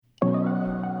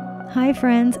Hi,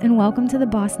 friends, and welcome to the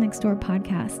Boss Next Door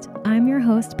podcast. I'm your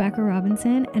host, Becca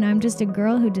Robinson, and I'm just a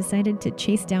girl who decided to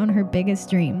chase down her biggest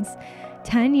dreams.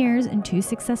 10 years and 2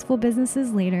 successful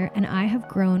businesses later, and I have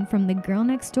grown from the girl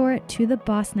next door to the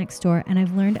boss next door, and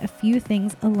I've learned a few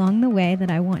things along the way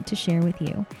that I want to share with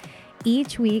you.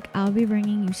 Each week, I'll be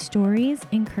bringing you stories,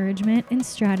 encouragement, and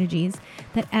strategies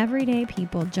that everyday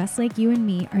people just like you and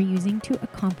me are using to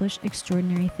accomplish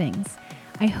extraordinary things.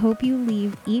 I hope you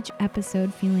leave each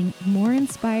episode feeling more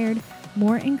inspired,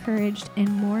 more encouraged, and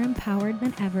more empowered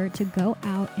than ever to go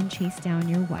out and chase down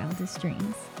your wildest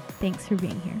dreams. Thanks for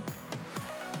being here.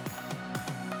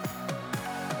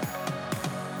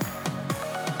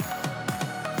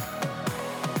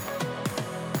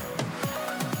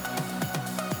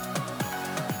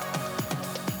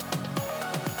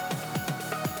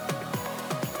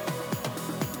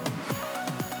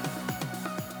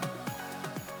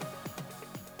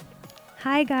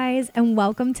 Hi guys, and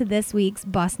welcome to this week's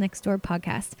Boss Next Door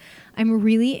podcast. I'm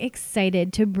really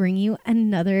excited to bring you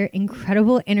another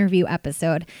incredible interview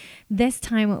episode, this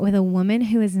time with a woman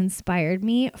who has inspired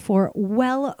me for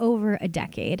well over a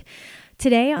decade.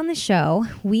 Today on the show,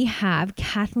 we have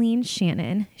Kathleen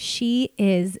Shannon. She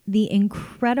is the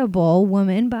incredible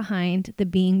woman behind the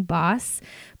Being Boss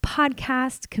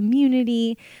podcast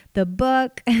community, the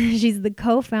book. She's the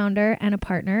co-founder and a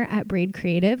partner at Braid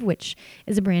Creative, which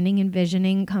is a branding and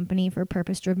visioning company for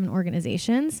purpose-driven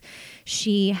organizations.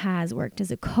 She has worked as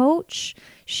a coach.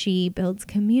 She builds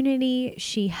community.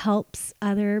 She helps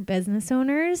other business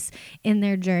owners in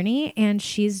their journey. And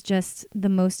she's just the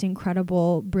most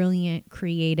incredible, brilliant,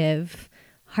 creative,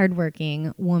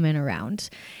 hardworking woman around.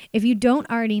 If you don't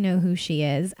already know who she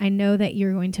is, I know that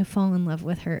you're going to fall in love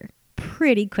with her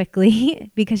pretty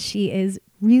quickly because she is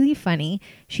really funny.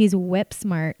 She's whip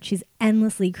smart. She's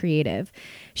endlessly creative.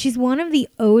 She's one of the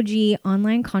OG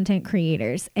online content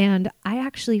creators, and I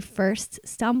actually first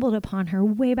stumbled upon her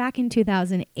way back in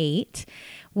 2008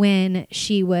 when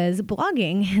she was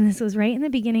blogging, and this was right in the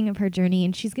beginning of her journey,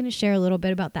 and she's going to share a little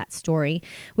bit about that story,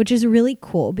 which is really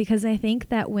cool because I think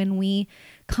that when we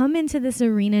come into this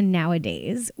arena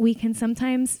nowadays, we can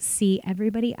sometimes see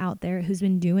everybody out there who's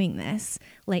been doing this,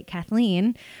 like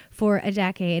Kathleen, for a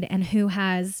decade and who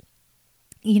has,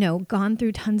 gone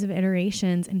through tons of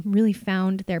iterations and really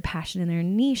found their passion and their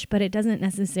niche, but it doesn't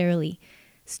necessarily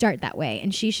start that way.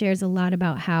 And she shares a lot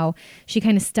about how she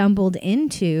kind of stumbled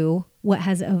into what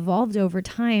has evolved over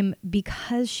time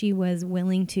because she was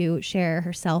willing to share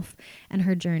herself and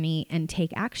her journey and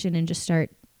take action and just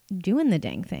start doing the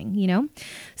dang thing,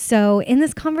 So in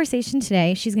this conversation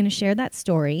today, she's going to share that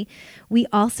story. We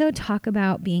also talk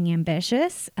about being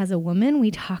ambitious as a woman.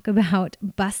 We talk about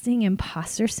busting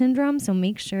imposter syndrome. So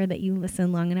make sure that you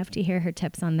listen long enough to hear her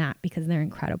tips on that because they're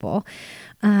incredible.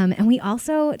 And we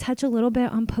also touch a little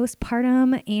bit on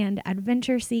postpartum and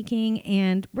adventure seeking,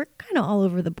 and we're kind of all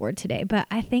over the board today, but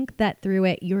I think that through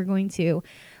it, you're going to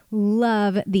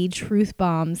love the truth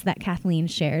bombs that Kathleen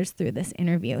shares through this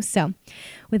interview. So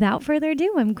without further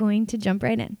ado, I'm going to jump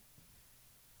right in.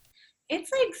 It's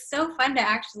so fun to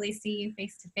actually see you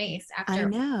face to face after I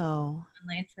know.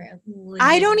 online for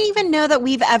I don't even know that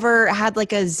we've ever had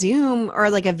a Zoom or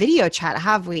a video chat,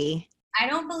 have we? I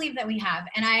don't believe that we have,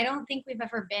 and I don't think we've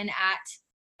ever been at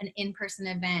an in-person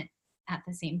event at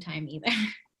the same time either.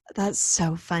 That's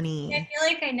so funny. I feel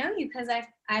like I know you because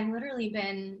I've literally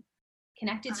been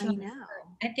connected to you for,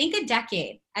 I think, a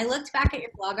decade. I looked back at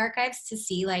your blog archives to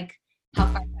see how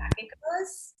far back it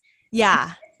goes.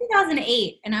 Yeah.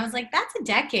 2008, and I was like, that's a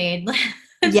decade.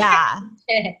 Yeah.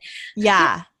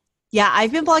 Yeah. Yeah.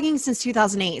 I've been blogging since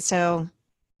 2008. So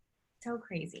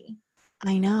crazy.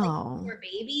 I know. Before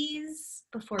babies,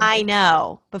 I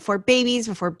know. Before babies,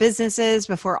 before businesses,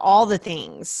 before all the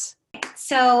things.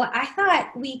 So I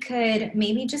thought we could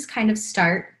maybe just kind of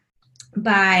start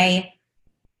by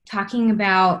talking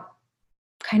about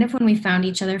kind of when we found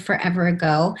each other forever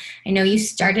ago. I know you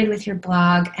started with your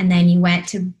blog and then you went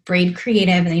to Braid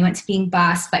Creative and then you went to Being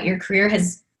Boss, but your career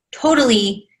has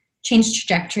totally changed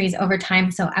trajectories over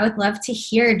time. So I would love to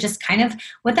hear just kind of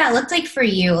what that looked like for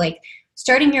you.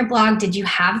 Starting your blog, did you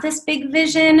have this big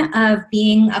vision of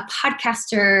being a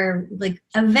podcaster,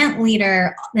 event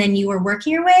leader, then you were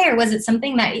working your way, or was it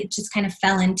something that it just kind of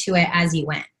fell into it as you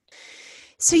went?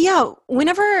 So yeah,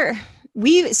 whenever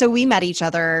we met each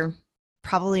other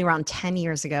probably around 10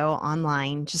 years ago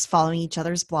online, just following each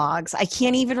other's blogs. I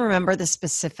can't even remember the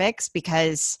specifics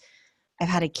because I've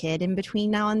had a kid in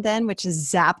between now and then, which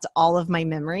has zapped all of my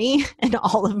memory and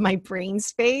all of my brain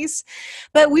space.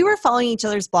 But we were following each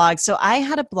other's blogs. So I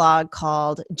had a blog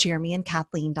called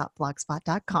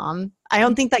jeremyandkathleen.blogspot.com. I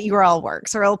don't think that URL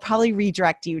works, or it'll probably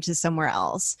redirect you to somewhere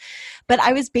else. But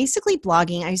I was basically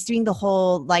blogging. I was doing the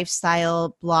whole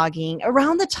lifestyle blogging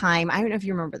around the time, I don't know if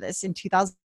you remember this, in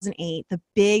 2008, the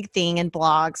big thing in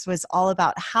blogs was all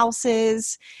about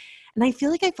houses. And I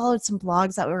feel like I followed some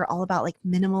blogs that were all about like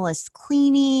minimalist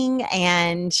cleaning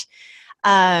and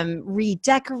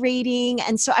redecorating.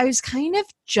 And so I was kind of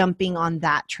jumping on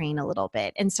that train a little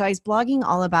bit. And so I was blogging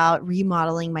all about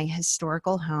remodeling my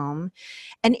historical home.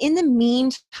 And in the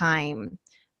meantime,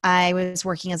 I was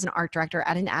working as an art director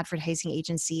at an advertising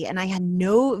agency, and I had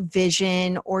no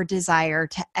vision or desire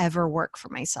to ever work for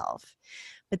myself.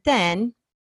 But then,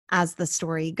 as the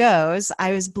story goes,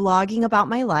 I was blogging about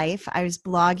my life. I was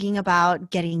blogging about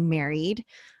getting married.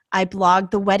 I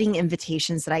blogged the wedding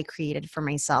invitations that I created for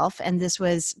myself. And this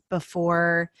was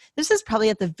probably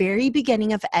at the very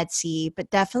beginning of Etsy, but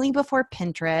definitely before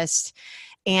Pinterest.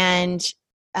 And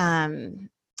I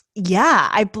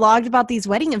blogged about these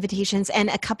wedding invitations, and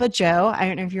A Cup of Joe, I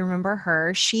don't know if you remember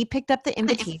her, she picked up the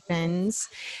invitations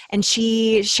and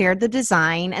she shared the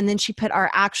design, and then she put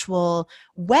our actual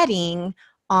wedding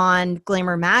on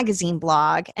Glamour Magazine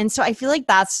blog. And so I feel like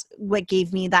that's what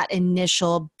gave me that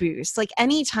initial boost. Like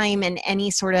anytime in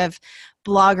any sort of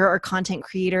blogger or content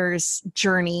creator's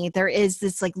journey, there is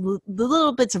this like the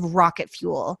little bits of rocket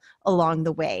fuel along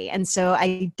the way. And so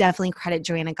I definitely credit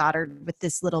Joanna Goddard with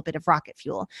this little bit of rocket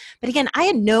fuel. But again, I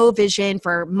had no vision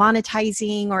for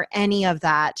monetizing or any of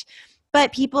that.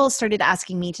 But people started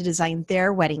asking me to design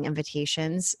their wedding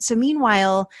invitations. So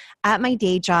meanwhile, at my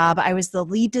day job, I was the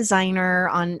lead designer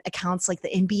on accounts like the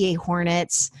NBA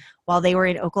Hornets while they were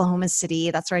in Oklahoma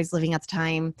City. That's where I was living at the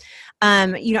time.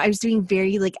 I was doing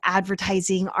very like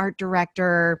advertising, art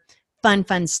director,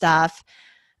 fun stuff.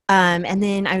 And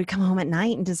then I would come home at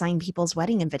night and design people's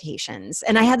wedding invitations.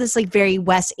 And I had this like very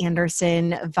Wes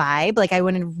Anderson vibe. Like I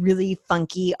wanted really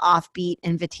funky, offbeat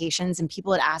invitations. And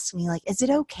people would ask me like, is it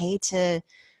okay to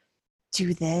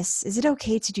do this? Is it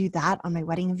okay to do that on my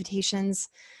wedding invitations?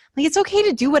 Like, it's okay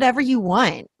to do whatever you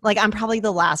want. Like, I'm probably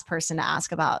the last person to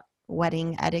ask about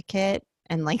wedding etiquette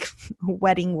and like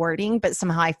wedding wording, but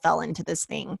somehow I fell into this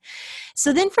thing.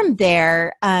 So then from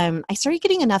there, I started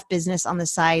getting enough business on the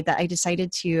side that I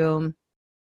decided to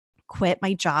quit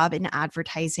my job in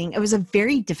advertising. It was a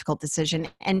very difficult decision.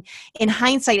 And in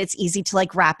hindsight, it's easy to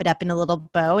like wrap it up in a little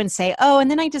bow and say, oh, and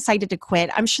then I decided to quit.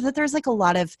 I'm sure that there's like a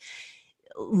lot of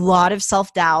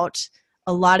self-doubt,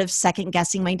 a lot of second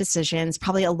guessing my decisions,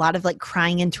 probably a lot of like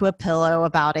crying into a pillow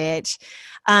about it.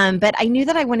 But I knew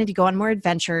that I wanted to go on more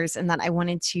adventures and that I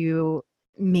wanted to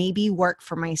maybe work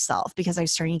for myself because I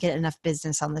was starting to get enough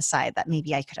business on the side that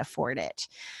maybe I could afford it.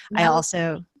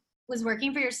 Was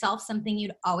working for yourself something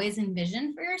you'd always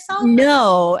envisioned for yourself?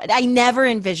 No, I never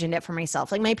envisioned it for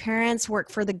myself. Like my parents work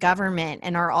for the government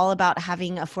and are all about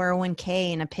having a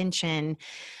 401k and a pension.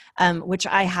 Which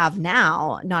I have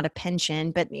now, not a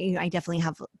pension, but I definitely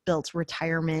have built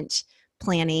retirement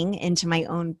planning into my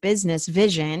own business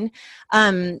vision.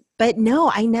 But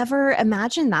no, I never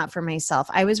imagined that for myself.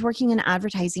 I was working in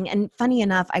advertising, and funny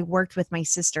enough, I worked with my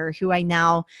sister who I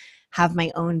now have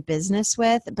my own business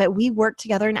with, but we worked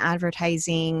together in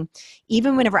advertising.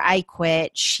 Even whenever I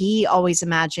quit, she always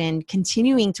imagined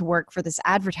continuing to work for this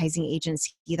advertising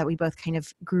agency that we both kind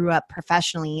of grew up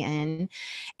professionally in.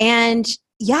 And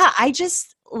yeah, I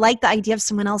just like the idea of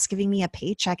someone else giving me a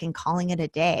paycheck and calling it a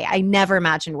day. I never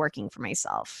imagined working for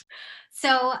myself.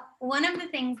 So one of the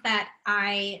things that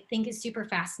I think is super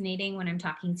fascinating when I'm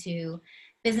talking to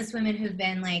businesswomen who've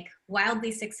been like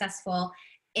wildly successful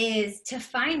is to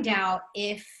find out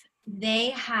if they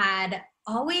had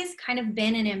always kind of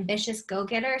been an ambitious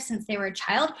go-getter since they were a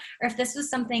child, or if this was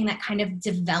something that kind of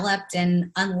developed and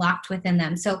unlocked within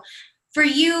them. So for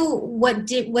you,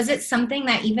 was it something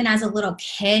that even as a little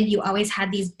kid, you always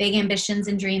had these big ambitions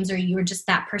and dreams, or you were just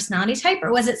that personality type,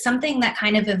 or was it something that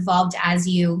kind of evolved as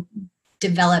you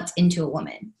developed into a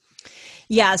woman?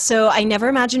 Yeah, so I never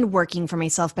imagined working for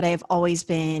myself, but I've always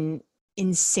been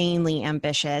insanely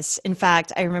ambitious. In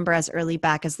fact, I remember as early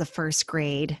back as the first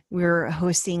grade, we were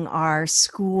hosting our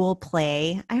school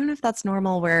play. I don't know if that's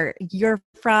normal where you're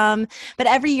from, but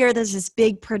every year there's this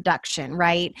big production,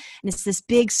 right? And it's this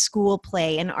big school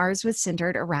play, and ours was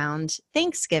centered around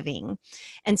Thanksgiving.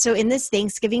 And so in this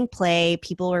Thanksgiving play,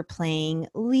 people were playing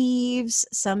leaves.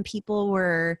 Some people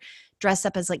were dress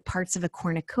up as like parts of a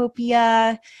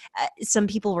cornucopia. Some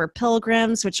people were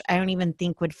pilgrims, which I don't even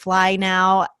think would fly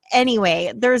now.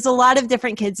 Anyway, there's a lot of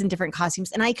different kids in different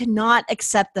costumes, and I could not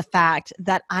accept the fact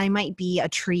that I might be a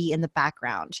tree in the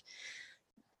background.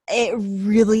 It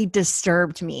really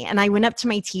disturbed me. And I went up to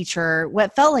my teacher,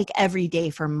 what felt like every day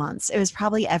for months. It was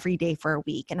probably every day for a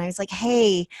week. And I was like,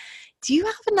 hey, do you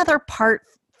have another part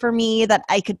for me that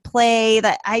I could play,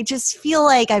 that I just feel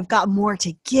like I've got more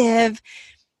to give?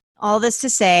 All this to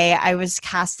say, I was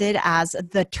casted as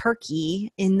the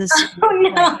turkey in the school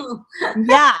Oh no.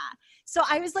 Yeah. So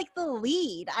I was like the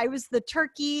lead. I was the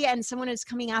turkey, and someone was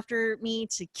coming after me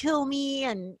to kill me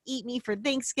and eat me for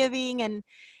Thanksgiving. And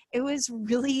it was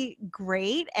really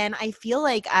great. And I feel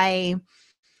like I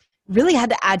really had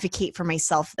to advocate for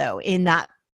myself though in that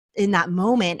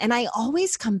moment. And I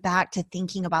always come back to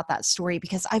thinking about that story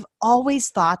because I've always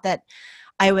thought that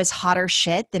I was hotter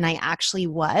shit than I actually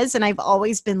was. And I've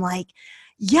always been like,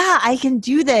 yeah, I can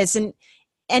do this. And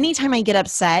anytime I get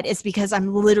upset, it's because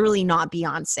I'm literally not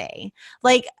Beyonce.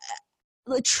 Like,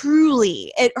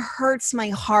 truly, it hurts my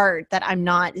heart that I'm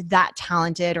not that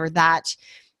talented or that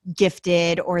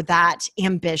gifted or that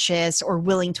ambitious or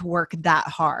willing to work that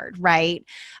hard, right?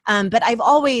 But I've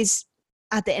always,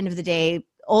 at the end of the day,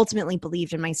 ultimately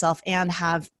believed in myself and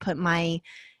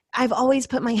I've always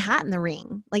put my hat in the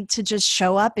ring, like to just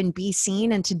show up and be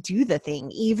seen and to do the thing,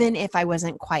 even if I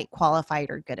wasn't quite qualified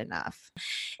or good enough.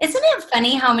 Isn't it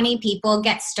funny how many people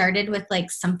get started with like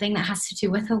something that has to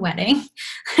do with a wedding,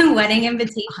 a wedding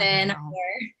invitation, or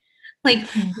like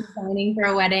designing for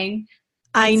a wedding?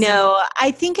 I know.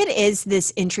 I think it is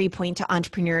this entry point to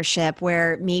entrepreneurship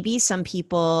where maybe some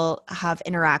people have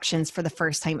interactions for the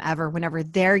first time ever whenever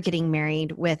they're getting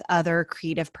married with other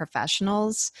creative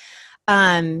professionals.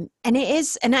 And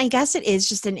I guess it is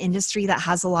just an industry that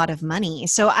has a lot of money.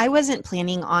 So I wasn't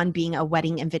planning on being a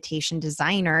wedding invitation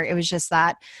designer. It was just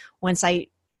that once I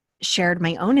shared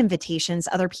my own invitations,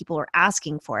 other people were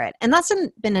asking for it. And that's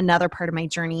been another part of my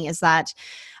journey, is that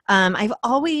I've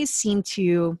always seemed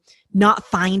to not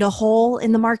find a hole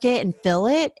in the market and fill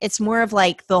it. It's more of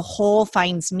like the hole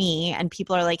finds me, and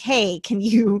people are like, hey, can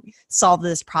you solve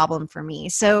this problem for me?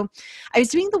 So I was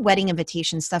doing the wedding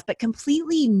invitation stuff, but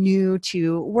completely new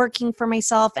to working for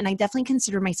myself. And I definitely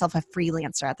considered myself a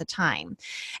freelancer at the time.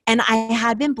 And I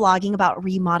had been blogging about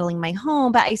remodeling my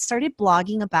home, but I started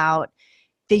blogging about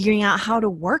figuring out how to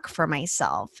work for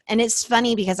myself. And it's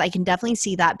funny because I can definitely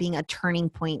see that being a turning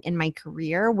point in my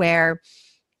career where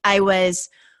I was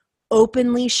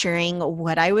openly sharing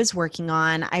what I was working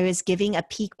on. I was giving a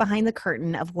peek behind the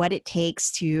curtain of what it takes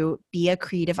to be a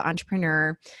creative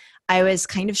entrepreneur. I was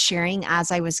kind of sharing as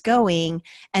I was going,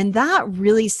 and that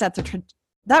really set the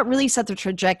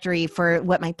trajectory for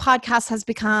what my podcast has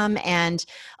become, and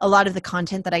a lot of the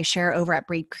content that I share over at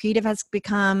Braid Creative has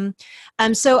become.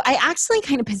 So I actually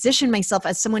kind of position myself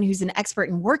as someone who's an expert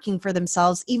in working for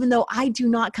themselves, even though I do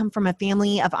not come from a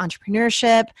family of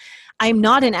entrepreneurship. I'm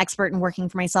not an expert in working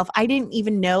for myself. I didn't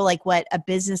even know like what a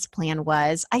business plan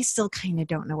was. I still kind of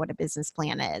don't know what a business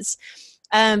plan is.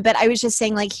 But I was just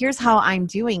saying, like, here's how I'm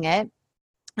doing it.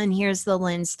 And here's the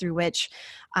lens through which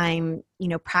I'm,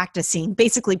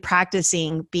 basically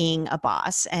practicing being a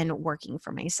boss and working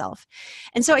for myself.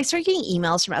 And so I started getting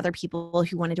emails from other people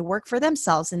who wanted to work for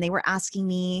themselves, and they were asking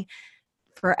me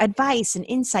for advice and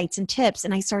insights and tips.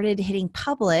 And I started hitting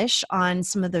publish on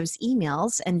some of those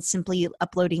emails and simply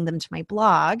uploading them to my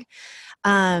blog.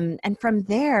 And from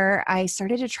there, I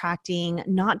started attracting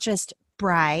not just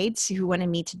brides who wanted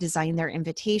me to design their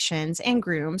invitations and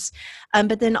grooms,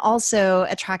 but then also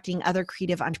attracting other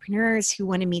creative entrepreneurs who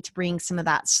wanted me to bring some of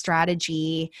that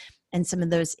strategy and some of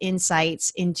those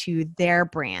insights into their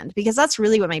brand, because that's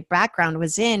really what my background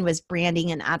was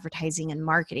branding and advertising and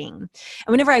marketing. And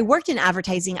whenever I worked in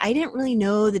advertising, I didn't really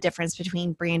know the difference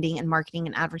between branding and marketing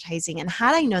and advertising. And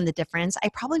had I known the difference, I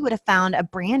probably would have found a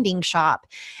branding shop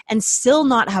and still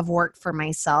not have worked for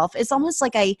myself. It's almost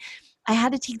like I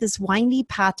had to take this windy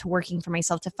path to working for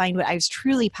myself to find what I was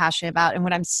truly passionate about and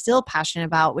what I'm still passionate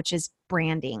about, which is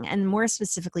branding, and more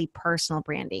specifically personal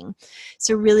branding.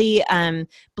 So really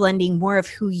blending more of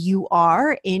who you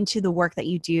are into the work that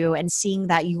you do, and seeing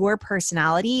that your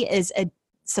personality is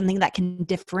something that can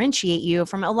differentiate you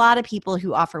from a lot of people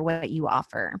who offer what you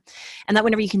offer. And that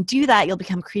whenever you can do that, you'll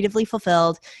become creatively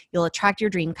fulfilled. You'll attract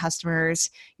your dream customers.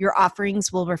 Your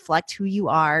offerings will reflect who you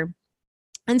are.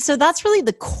 And so that's really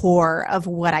the core of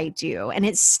what I do. And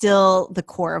it's still the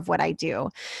core of what I do.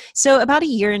 So about a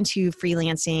year into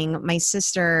freelancing, my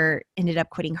sister ended up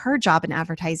quitting her job in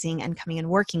advertising and coming and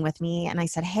working with me. And I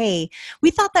said, hey, we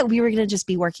thought that we were going to just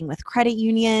be working with credit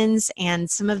unions and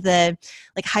some of the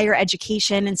like higher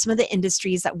education and some of the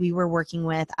industries that we were working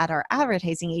with at our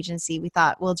advertising agency. We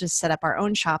thought we'll just set up our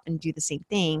own shop and do the same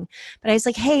thing. But I was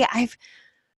like, hey, I've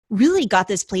really got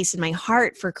this place in my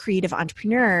heart for creative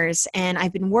entrepreneurs, and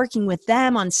I've been working with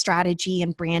them on strategy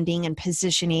and branding and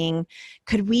positioning.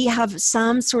 Could we have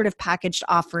some sort of packaged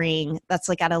offering that's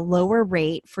like at a lower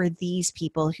rate for these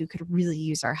people who could really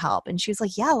use our help? And she was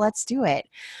like, yeah, let's do it.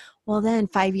 Well, then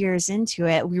 5 years into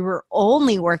it, we were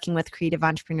only working with creative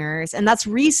entrepreneurs, and that's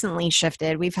recently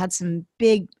shifted. We've had some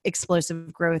big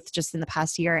explosive growth just in the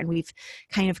past year, and we've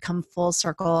kind of come full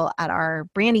circle at our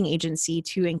branding agency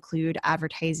to include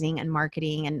advertising and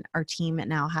marketing, and our team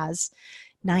now has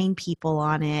 9 people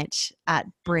on it at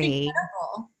Braid.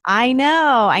 Incredible. I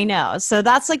know. So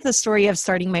that's like the story of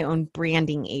starting my own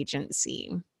branding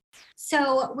agency.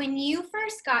 So when you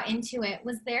first got into it,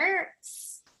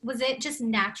 was it just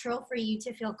natural for you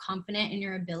to feel confident in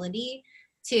your ability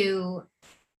to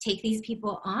take these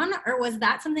people on, or was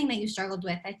that something that you struggled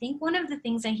with? I think one of the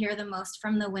things I hear the most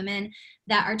from the women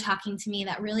that are talking to me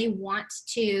that really want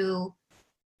to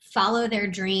follow their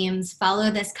dreams, follow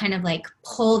this kind of like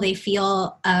pull they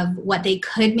feel of what they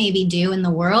could maybe do in the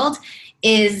world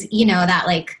is, that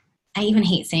like, I even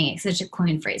hate saying it, it's such a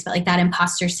coined phrase, but like that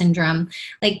imposter syndrome.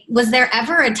 Like, was there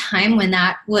ever a time when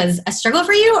that was a struggle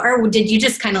for you, or did you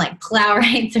just kind of like plow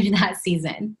right through that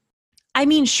season? I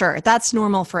mean, sure, that's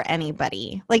normal for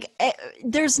anybody. Like,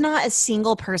 there's not a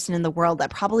single person in the world that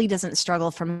probably doesn't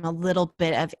struggle from a little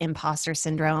bit of imposter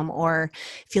syndrome or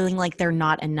feeling like they're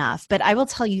not enough. But I will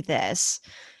tell you this.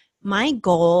 My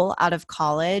goal out of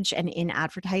college and in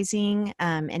advertising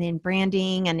and in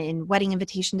branding and in wedding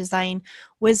invitation design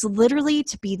was literally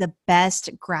to be the best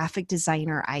graphic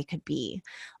designer I could be.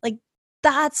 Like,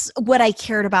 that's what I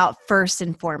cared about first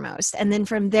and foremost. And then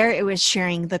from there, it was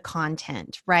sharing the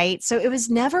content, right? So it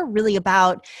was never really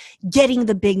about getting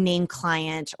the big name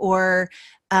client or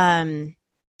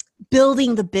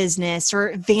building the business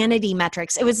or vanity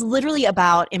metrics. It was literally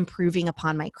about improving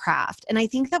upon my craft. And I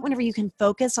think that whenever you can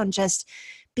focus on just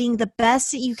being the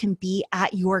best that you can be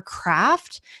at your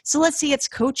craft, so let's say it's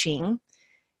coaching,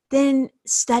 then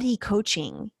study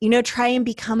coaching, try and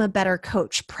become a better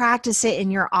coach, practice it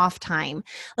in your off time,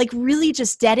 like really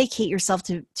just dedicate yourself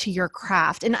to your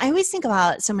craft. And I always think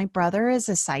about, so my brother is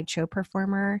a sideshow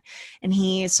performer and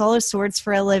he solos swords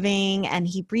for a living and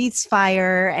he breathes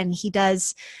fire and he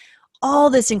does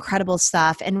all this incredible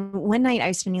stuff. And one night I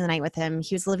was spending the night with him.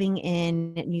 He was living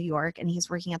in New York and he's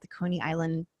working at the Coney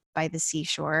Island by the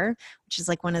seashore, which is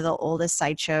like one of the oldest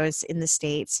sideshows in the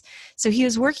States. So he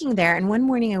was working there. And one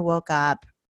morning I woke up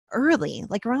early,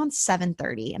 like around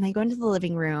 7:30, and I go into the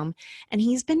living room and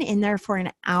he's been in there for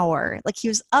an hour. Like he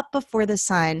was up before the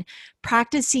sun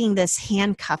practicing this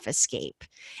handcuff escape.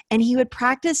 And he would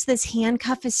practice this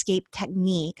handcuff escape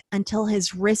technique until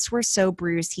his wrists were so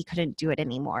bruised he couldn't do it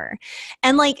anymore.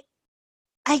 And like,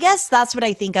 I guess that's what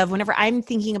I think of whenever I'm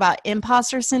thinking about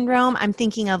imposter syndrome. I'm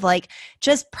thinking of like,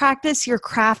 just practice your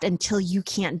craft until you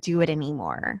can't do it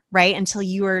anymore, right? Until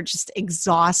you are just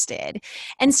exhausted.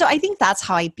 And so I think that's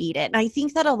how I beat it. And I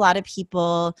think that a lot of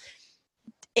people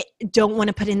don't want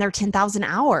to put in their 10,000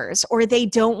 hours, or they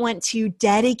don't want to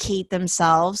dedicate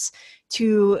themselves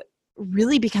to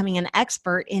really becoming an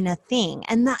expert in a thing.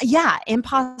 And that, yeah,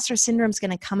 imposter syndrome is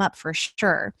going to come up for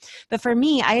sure. But for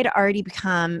me, I had already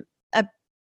become a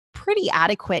pretty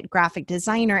adequate graphic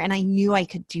designer and I knew I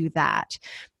could do that.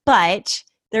 But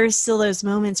there's still those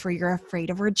moments where you're afraid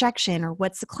of rejection or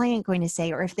what's the client going to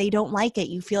say, or if they don't like it,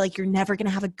 you feel like you're never going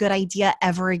to have a good idea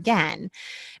ever again.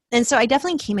 And so I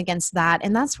definitely came against that.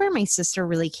 And that's where my sister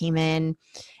really came in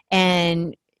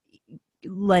and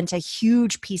lent a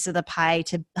huge piece of the pie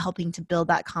to helping to build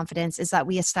that confidence, is that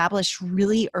we established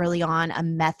really early on a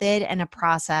method and a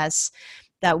process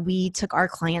that we took our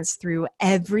clients through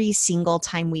every single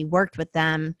time we worked with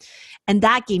them. And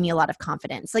that gave me a lot of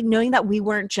confidence. Like knowing that we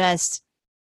weren't just,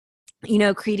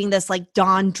 creating this like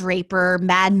Don Draper,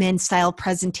 Mad Men style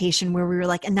presentation where we were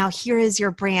like, and now here is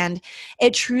your brand.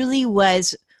 It truly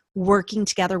was working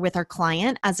together with our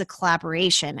client as a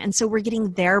collaboration. And so we're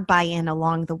getting their buy-in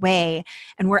along the way.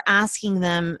 And we're asking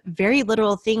them very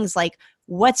literal things like,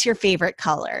 what's your favorite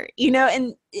color?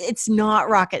 And it's not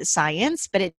rocket science,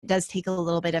 but it does take a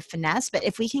little bit of finesse. But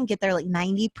if we can get there like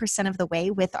 90% of the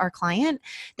way with our client,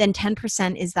 then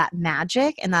 10% is that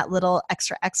magic and that little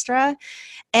extra.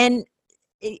 And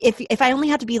if I only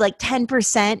had to be like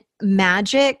 10%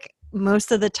 magic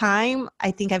most of the time,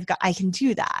 I think I can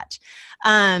do that.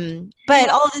 But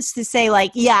all of this to say,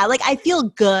 like, yeah, like I feel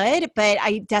good, but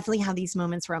I definitely have these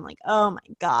moments where I'm like, oh my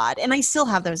God. And I still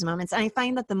have those moments. And I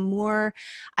find that the more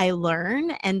I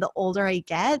learn and the older I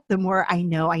get, the more I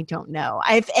know I don't know.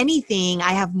 If anything,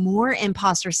 I have more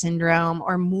imposter syndrome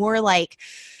or more like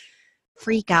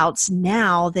freakouts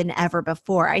now than ever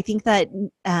before. I think that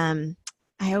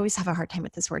I always have a hard time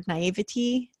with this word,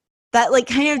 naivety. That like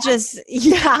kind of just,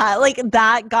 yeah, like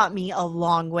that got me a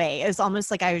long way. It was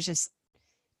almost like I was just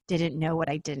didn't know what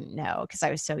I didn't know because I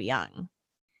was so young.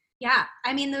 Yeah.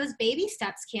 I mean, those baby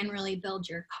steps can really build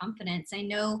your confidence. I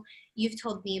know you've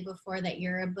told me before that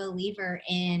you're a believer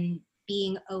in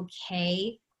being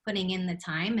okay putting in the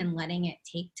time and letting it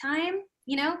take time,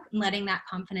 and letting that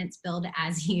confidence build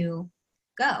as you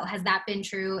go. Has that been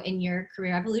true in your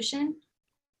career evolution?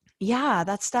 Yeah,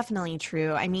 that's definitely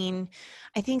true. I mean,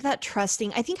 I think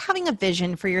having a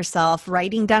vision for yourself,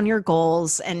 writing down your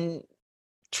goals and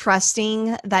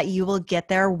trusting that you will get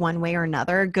there one way or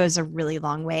another goes a really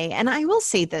long way. And I will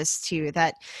say this too,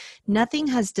 that nothing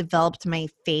has developed my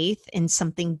faith in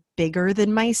something bigger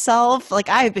than myself. Like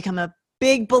I have become a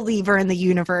big believer in the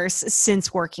universe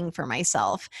since working for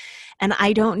myself. And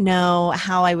I don't know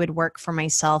how I would work for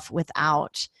myself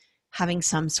without having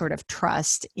some sort of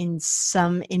trust in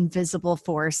some invisible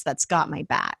force that's got my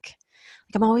back.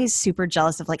 Like I'm always super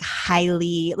jealous of like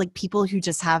highly like people who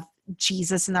just have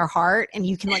Jesus in their heart and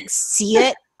you can like see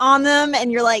it on them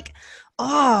and you're like,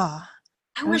 oh,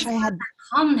 I wish I had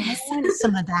calmness. I want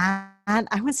some of that.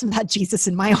 I want some of that Jesus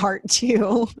in my heart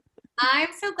too. I'm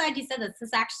so glad you said this.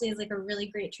 This actually is like a really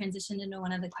great transition into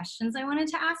one of the questions I wanted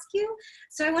to ask you.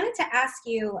 So I wanted to ask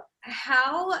you,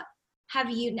 how have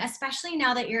you, especially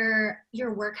now that your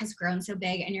work has grown so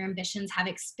big and your ambitions have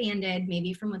expanded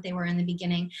maybe from what they were in the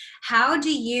beginning, how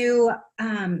do you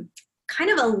kind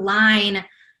of align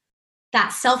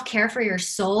that self-care for your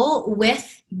soul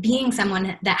with being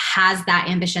someone that has that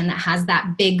ambition, that has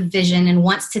that big vision and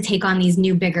wants to take on these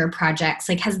new, bigger projects?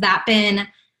 Like, has that been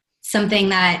something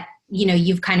that,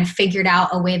 you've kind of figured out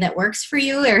a way that works for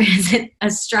you, or is it a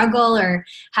struggle, or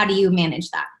how do you manage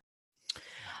that?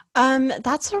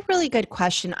 That's a really good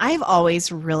question. I've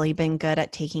always really been good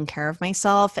at taking care of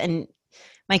myself, and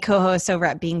my co-host over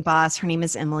at Being Boss, her name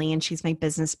is Emily, and she's my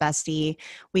business bestie.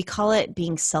 We call it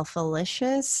being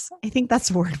self-alicious. I think that's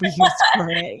the word we use for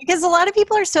it because a lot of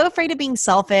people are so afraid of being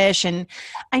selfish. And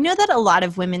I know that a lot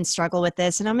of women struggle with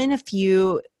this. And I'm in a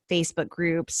few Facebook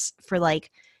groups for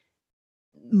like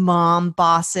mom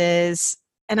bosses.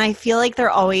 And I feel like they're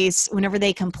always, whenever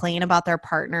they complain about their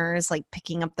partners, like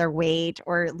picking up their weight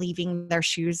or leaving their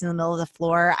shoes in the middle of the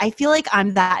floor, I feel like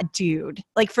I'm that dude,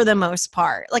 like for the most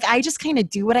part. Like I just kind of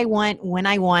do what I want when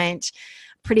I want,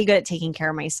 pretty good at taking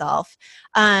care of myself.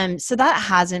 So that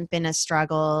hasn't been a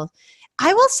struggle.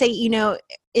 I will say,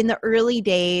 in the early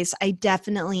days, I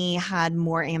definitely had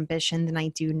more ambition than I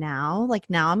do now. Like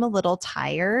now I'm a little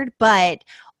tired, but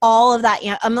all of that,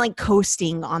 I'm like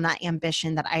coasting on that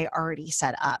ambition that I already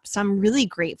set up. So I'm really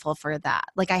grateful for that.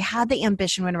 Like I had the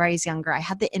ambition when I was younger, I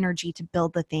had the energy to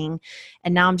build the thing,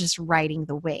 and now I'm just riding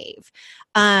the wave.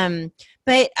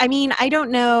 But I mean, I don't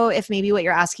know if maybe what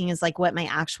you're asking is like what my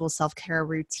actual self-care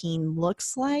routine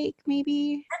looks like,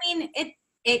 maybe. I mean,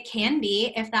 it can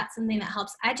be, if that's something that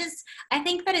helps. I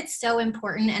think that it's so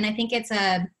important, and I think it's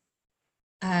a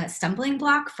stumbling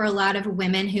block for a lot of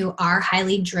women who are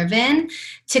highly driven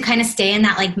to kind of stay in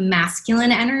that like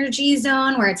masculine energy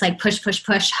zone where it's like push, push,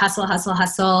 push, hustle, hustle,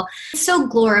 hustle. It's so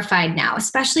glorified now,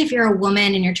 especially if you're a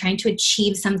woman and you're trying to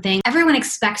achieve something. Everyone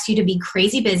expects you to be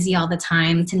crazy busy all the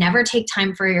time, to never take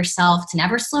time for yourself, to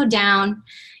never slow down.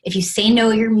 If you say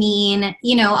no, you're mean,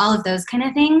 all of those kind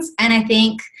of things. And I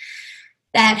think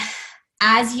that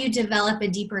as you develop a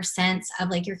deeper sense of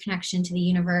like your connection to the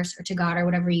universe or to God or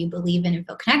whatever you believe in and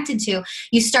feel connected to,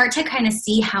 you start to kind of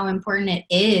see how important it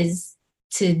is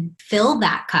to fill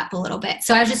that cup a little bit.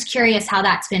 So I was just curious how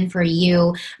that's been for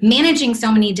you, managing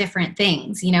so many different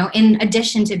things, in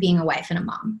addition to being a wife and a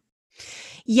mom.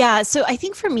 Yeah. So I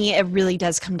think for me, it really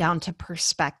does come down to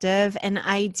perspective. And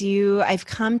I've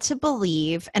come to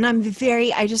believe, and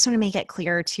I just want to make it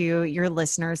clear to your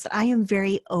listeners that I am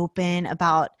very open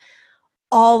about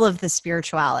all of the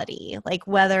spirituality, like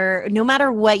no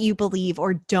matter what you believe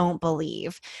or don't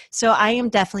believe. So I am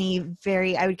definitely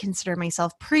I would consider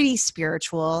myself pretty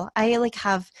spiritual. I like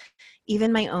have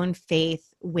even my own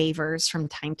faith wavers from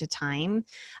time to time.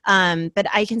 But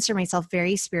I consider myself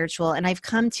very spiritual. And I've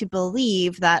come to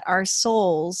believe that our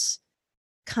souls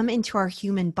come into our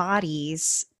human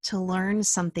bodies to learn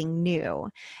something new,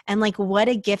 and like what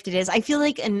a gift it is. I feel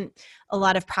like in a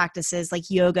lot of practices like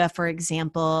yoga, for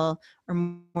example, or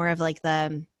more of like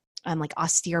the like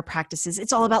austere practices,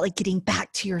 it's all about like getting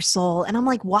back to your soul. And I'm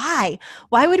like, why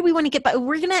would we want to get back?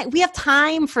 We have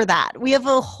time for that. We have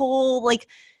a whole like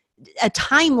a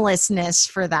timelessness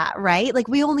for that, right? Like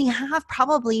we only have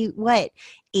probably what,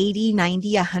 80,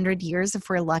 90, 100 years if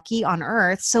we're lucky on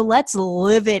earth. So let's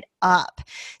live it up.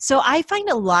 So I find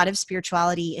a lot of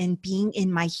spirituality in being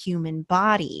in my human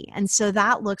body. And so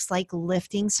that looks like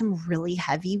lifting some really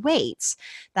heavy weights.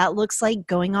 That looks like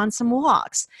going on some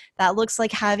walks. That looks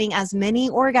like having as many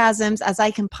orgasms as I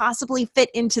can possibly fit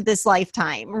into this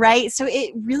lifetime, right? So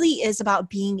it really is about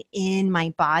being in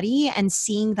my body and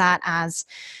seeing that as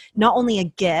not only a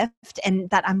gift and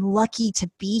that I'm lucky to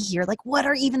be here, like what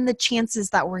are even the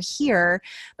chances that we're here,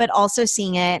 but also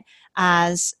seeing it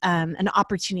as an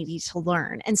opportunity to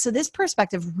learn. And so this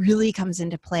perspective really comes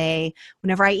into play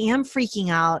whenever I am freaking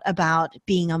out about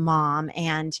being a mom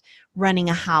and running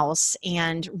a house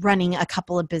and running a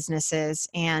couple of businesses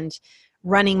and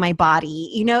running my body.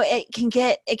 You know,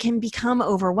 it can become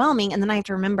overwhelming. And then I have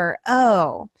to remember,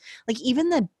 oh, like even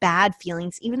the bad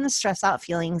feelings, even the stress out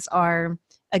feelings are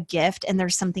a gift, and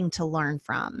there's something to learn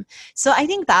from. So I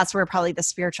think that's where probably the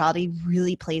spirituality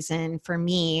really plays in for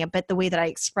me. But the way that I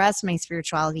express my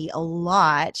spirituality a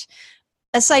lot,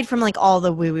 aside from like all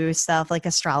the woo-woo stuff like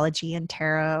astrology and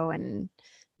tarot and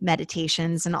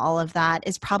meditations and all of that,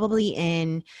 is probably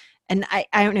in, and I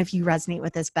don't know if you resonate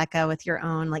with this, Becca, with your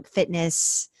own like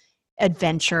fitness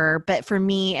adventure, but for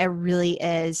me, it really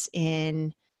is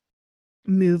in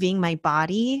moving my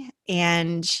body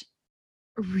and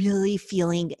really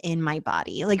feeling in my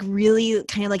body, like really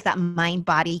kind of like that mind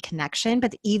body connection,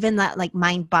 but even that like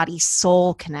mind body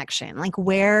soul connection, like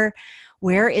where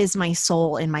is my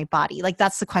soul in my body? Like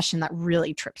that's the question that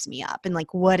really trips me up. And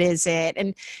like, what is it?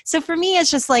 And so for me, it's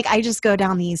just like, I just go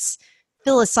down these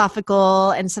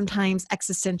philosophical and sometimes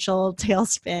existential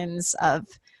tailspins of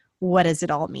what does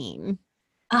it all mean?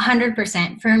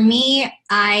 100%. For me,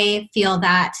 I feel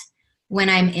that when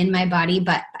I'm in my body,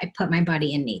 but I put my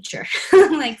body in nature.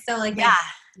 Yeah.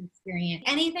 Experience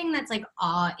anything that's like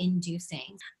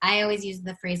awe-inducing. I always use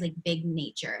the phrase like big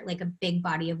nature, like a big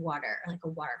body of water, or like a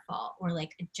waterfall, or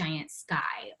like a giant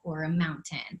sky or a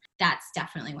mountain. That's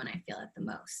definitely when I feel it the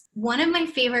most. One of my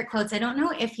favorite quotes, I don't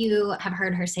know if you have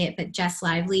heard her say it, but Jess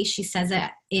Lively, she says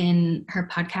it in her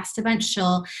podcast a bunch.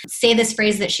 She'll say this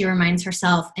phrase that she reminds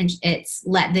herself, and it's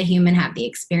let the human have the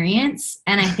experience.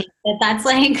 And I think that that's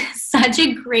like such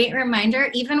a great reminder,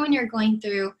 even when you're going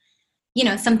through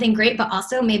something great, but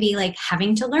also maybe like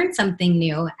having to learn something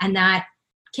new. And that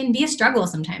can be a struggle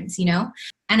sometimes,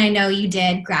 And I know you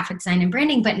did graphic design and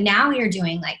branding, but now you're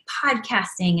doing like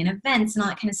podcasting and events and all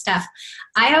that kind of stuff.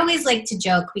 I always like to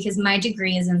joke because my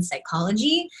degree is in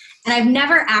psychology, and I've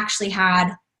never actually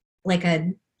had like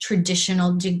a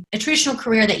traditional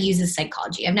career that uses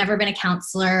psychology. I've never been a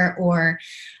counselor, or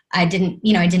I didn't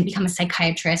become a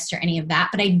psychiatrist or any of that,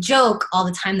 but I joke all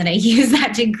the time that I use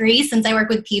that degree, since I work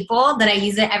with people, that I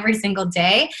use it every single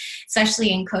day,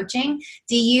 especially in coaching.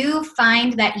 Do you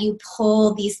find that you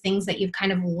pull these things that you've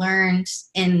kind of learned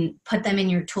and put them in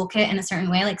your toolkit in a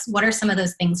certain way? Like, what are some of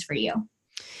those things for you?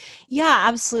 Yeah,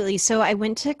 absolutely. So I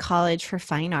went to college for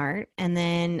fine art, and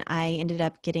then I ended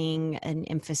up getting an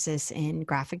emphasis in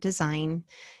graphic design.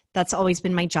 That's always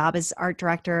been my job as art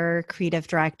director, creative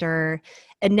director.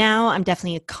 And now I'm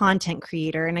definitely a content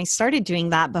creator. And I started doing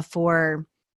that before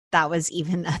that was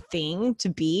even a thing to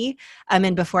be.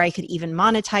 And before I could even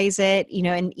monetize it,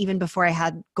 and even before I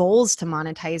had goals to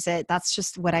monetize it, that's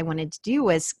just what I wanted to do,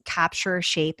 was capture,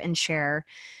 shape, and share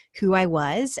who I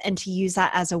was, and to use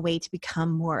that as a way to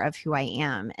become more of who I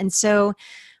am. And so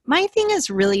my thing is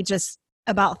really just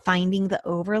about finding the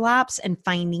overlaps and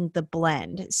finding the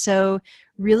blend. So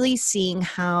really seeing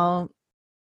how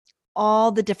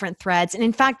all the different threads, and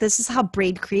in fact, this is how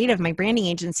Braid Creative, my branding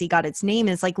agency, got its name,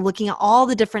 is like looking at all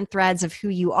the different threads of who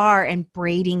you are and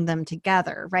braiding them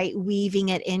together, right? Weaving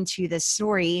it into this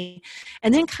story,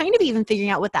 and then kind of even figuring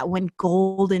out what that one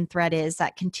golden thread is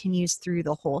that continues through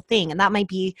the whole thing. And that might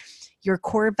be your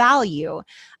core value.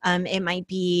 It might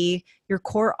be your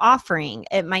core offering.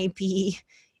 It might be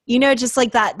just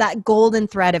like that golden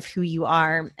thread of who you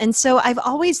are. And so I've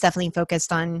always definitely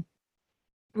focused on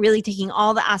really taking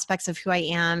all the aspects of who I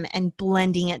am and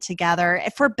blending it together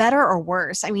for better or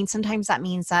worse. I mean, sometimes that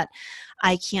means that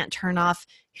I can't turn off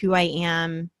who I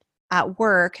am at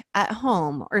work at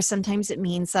home, or sometimes it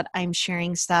means that I'm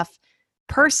sharing stuff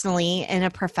personally in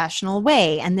a professional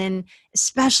way. And then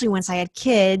especially once I had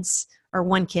kids or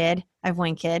one kid. I have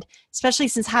one kid, especially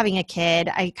since having a kid,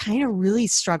 I kind of really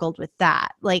struggled with that.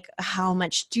 Like, how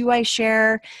much do I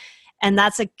share? And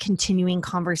that's a continuing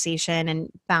conversation and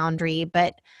boundary.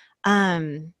 But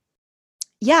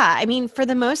yeah, I mean, for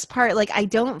the most part, like I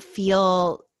don't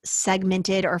feel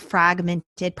segmented or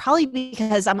fragmented, probably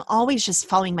because I'm always just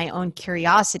following my own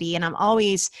curiosity and I'm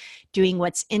always doing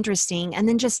what's interesting and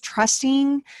then just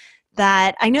trusting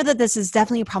that I know that this is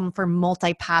definitely a problem for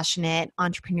multi-passionate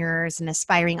entrepreneurs and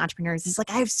aspiring entrepreneurs. It's like,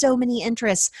 I have so many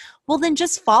interests. Well, then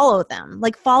just follow them,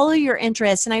 like follow your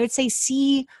interests. And I would say,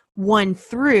 see one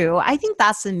through. I think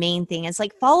that's the main thing. It's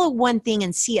like follow one thing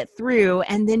and see it through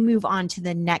and then move on to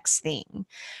the next thing.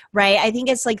 Right? I think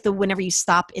it's like whenever you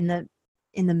stop in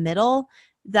the middle,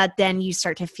 that then you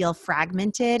start to feel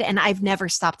fragmented. And I've never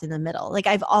stopped in the middle. Like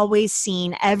I've always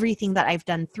seen everything that I've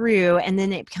done through, and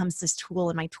then it becomes this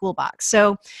tool in my toolbox.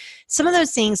 So some of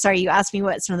those things, sorry, you asked me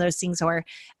what some of those things are.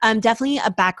 Definitely a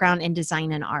background in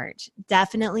design and art.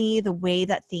 Definitely the way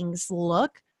that things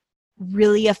look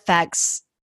really affects,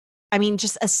 I mean,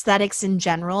 just aesthetics in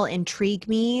general intrigue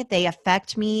me. They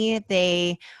affect me.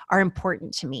 They are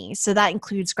important to me. So that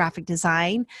includes graphic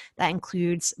design. That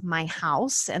includes my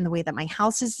house and the way that my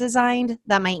house is designed.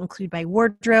 That might include my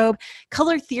wardrobe.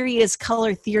 Color theory is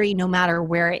color theory no matter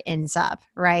where it ends up,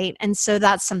 right? And so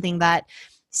that's something that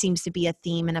seems to be a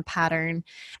theme and a pattern.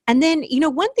 And then,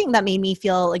 one thing that made me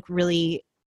feel like really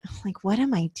like, what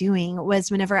am I doing, was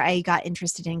whenever I got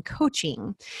interested in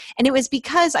coaching. And it was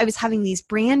because I was having these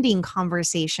branding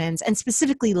conversations, and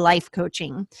specifically life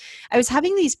coaching. I was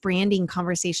having these branding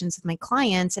conversations with my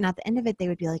clients, and at the end of it, they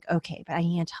would be like, okay, but I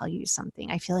need to tell you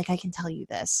something. I feel like I can tell you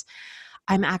this.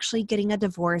 I'm actually getting a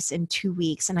divorce in 2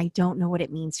 weeks, and I don't know what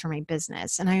it means for my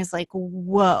business. And I was like,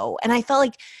 whoa. And I felt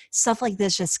like stuff like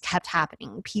this just kept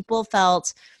happening. People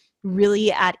felt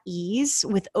really at ease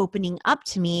with opening up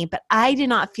to me, but I did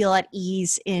not feel at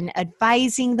ease in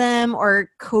advising them or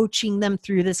coaching them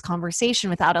through this conversation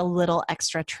without a little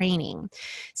extra training.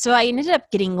 So I ended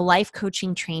up getting life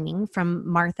coaching training from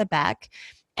Martha Beck.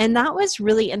 And that was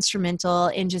really instrumental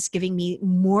in just giving me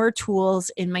more tools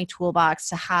in my toolbox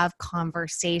to have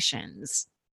conversations.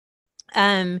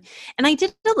 And I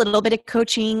did a little bit of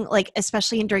coaching, like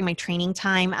especially during my training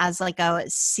time as like a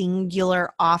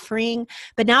singular offering,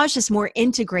 but now it's just more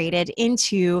integrated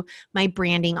into my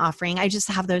branding offering. I just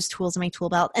have those tools in my tool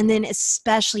belt. And then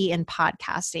especially in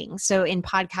podcasting. So in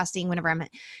podcasting, whenever I'm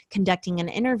conducting an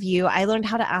interview, I learned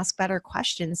how to ask better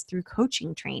questions through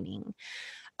coaching training.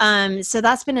 So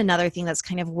that's been another thing that's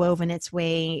kind of woven its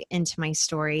way into my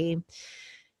story.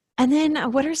 And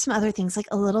then what are some other things? Like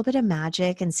a little bit of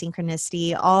magic and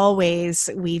synchronicity always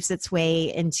weaves its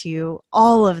way into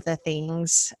all of the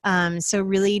things. So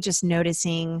really just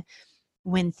noticing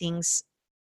when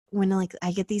like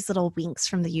I get these little winks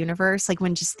from the universe, like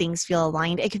when just things feel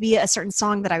aligned. It could be a certain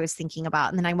song that I was thinking about,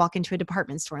 and then I walk into a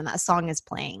department store and that song is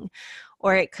playing.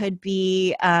 Or it could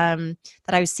be that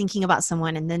I was thinking about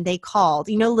someone and then they called,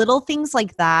 little things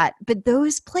like that. But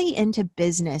those play into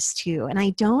business too. And I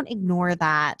don't ignore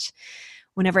that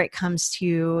whenever it comes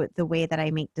to the way that I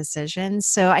make decisions.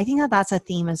 So I think that that's a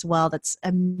theme as well. That's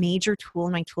a major tool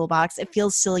in my toolbox. It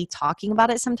feels silly talking about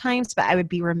it sometimes, but I would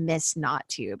be remiss not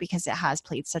to, because it has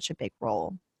played such a big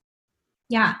role.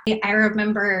 Yeah, I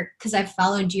remember, because I've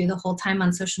followed you the whole time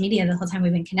on social media, the whole time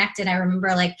we've been connected. I remember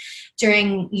like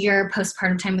during your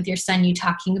postpartum time with your son, you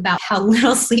talking about how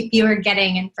little sleep you were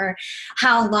getting and for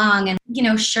how long. And,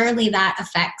 surely that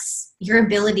affects your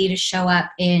ability to show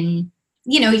up in,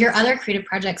 your other creative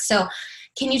projects. So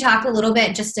can you talk a little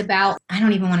bit just about, I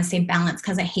don't even want to say balance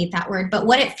because I hate that word, but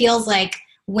what it feels like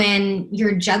when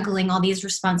you're juggling all these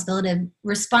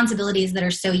responsibilities that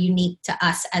are so unique to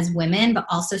us as women, but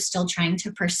also still trying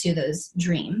to pursue those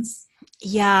dreams?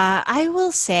 Yeah, I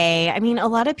will say, I mean, a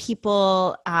lot of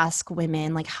people ask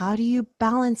women, like, how do you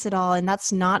balance it all? And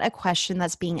that's not a question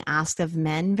that's being asked of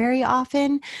men very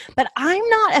often, but I'm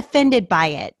not offended by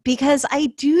it, because I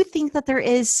do think that there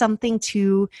is something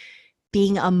to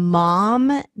being a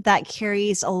mom that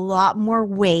carries a lot more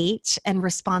weight and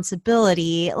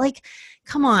responsibility. Like,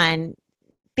 come on,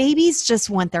 babies just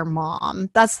want their mom.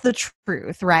 That's the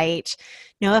truth, right?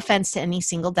 No offense to any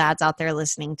single dads out there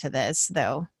listening to this,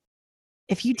 though.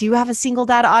 If you do have a single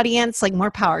dad audience, like,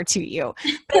 more power to you.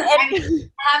 I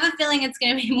have a feeling it's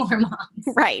going to be more moms.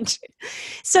 Right.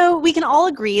 So we can all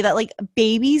agree that like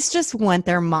babies just want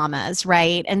their mamas,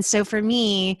 right? And so for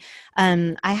me,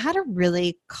 I had a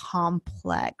really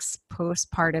complex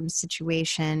postpartum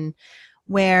situation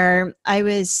where I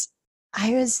was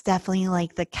I was definitely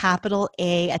like the capital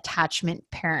A attachment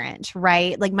parent,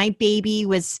 right? Like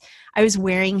I was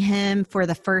wearing him for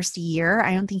the first year.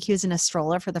 I don't think he was in a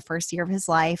stroller for the first year of his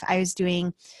life. I was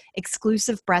doing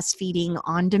exclusive breastfeeding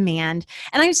on demand.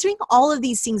 And I was doing all of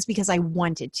these things because I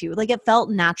wanted to. Like it felt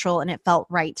natural and it felt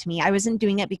right to me. I wasn't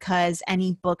doing it because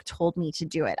any book told me to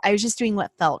do it. I was just doing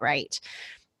what felt right.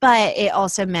 But it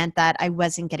also meant that I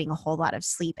wasn't getting a whole lot of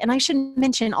sleep. And I should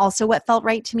mention also what felt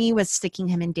right to me was sticking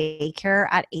him in daycare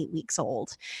at 8 weeks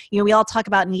old. You know, we all talk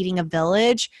about needing a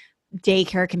village.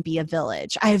 Daycare can be a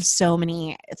village. I have so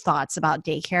many thoughts about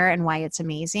daycare and why it's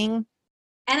amazing.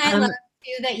 And I love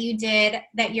too that you did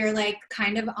that. You're like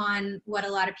kind of on what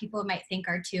a lot of people might think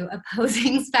are two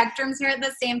opposing spectrums here at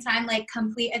the same time, like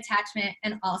complete attachment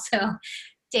and also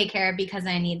daycare because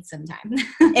I need some time.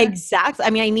 Exactly. I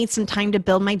mean, I need some time to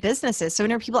build my businesses. So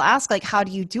whenever people ask, like, how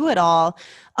do you do it all?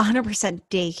 100%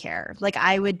 daycare. Like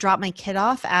I would drop my kid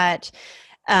off at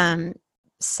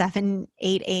 7,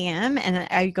 8 a.m. and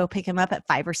I go pick him up at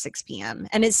 5 or 6 p.m.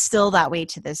 And it's still that way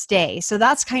to this day. So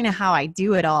that's kind of how I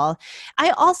do it all.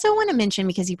 I also want to mention,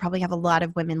 because you probably have a lot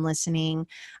of women listening,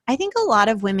 I think a lot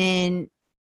of women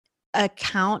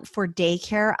account for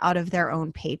daycare out of their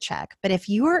own paycheck. But if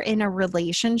you are in a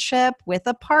relationship with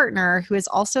a partner who is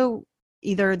also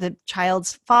either the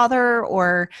child's father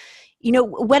or, you know,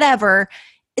 whatever,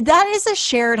 that is a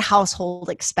shared household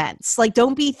expense. Like,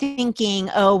 don't be thinking,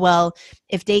 oh, well,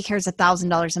 if daycare is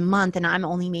 $1,000 a month and I'm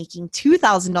only making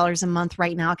 $2,000 a month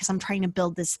right now because I'm trying to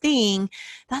build this thing,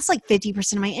 that's like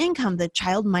 50% of my income. The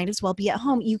child might as well be at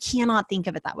home. You cannot think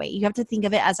of it that way. You have to think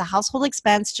of it as a household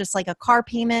expense, just like a car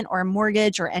payment or a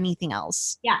mortgage or anything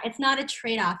else. Yeah, it's not a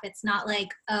trade-off. It's not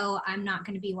like, oh, I'm not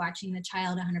going to be watching the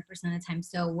child 100% of the time,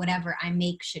 so whatever I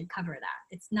make should cover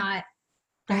that. It's not.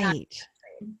 Right.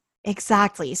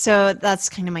 Exactly. So that's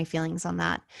kind of my feelings on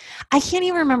that. I can't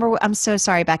even remember. I'm so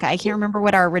sorry, Becca. I can't remember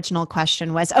what our original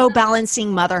question was. Oh,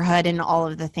 balancing motherhood and all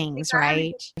of the things,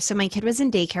 right? So my kid was in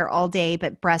daycare all day,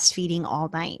 but breastfeeding all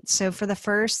night. So for the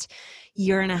first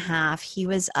year and a half, he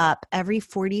was up every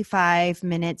 45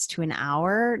 minutes to an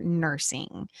hour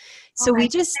nursing. So we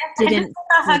just didn't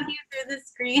hug you through the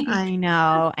screen. I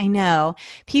know.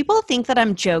 People think that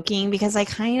I'm joking because I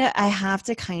have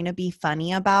to kind of be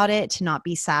funny about it to not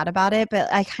be sad about it,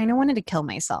 but I kind of wanted to kill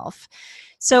myself.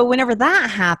 So whenever that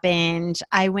happened,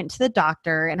 I went to the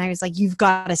doctor and I was like, you've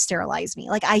got to sterilize me.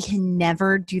 Like I can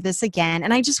never do this again.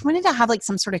 And I just wanted to have like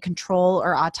some sort of control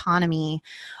or autonomy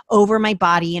over my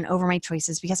body and over my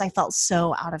choices because I felt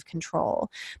so out of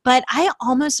control. But I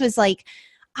almost was like,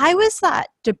 I was that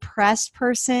depressed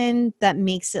person that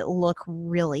makes it look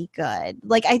really good.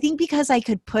 Like, I think because I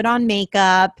could put on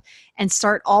makeup and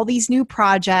start all these new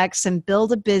projects and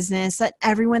build a business that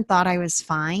everyone thought I was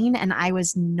fine, and I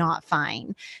was not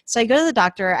fine. So I go to the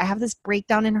doctor. I have this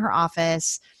breakdown in her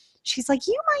office. She's like,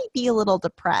 you might be a little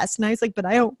depressed. And I was like, but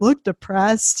I don't look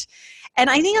depressed. And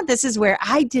I think that this is where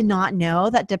I did not know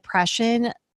that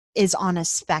depression is on a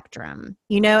spectrum,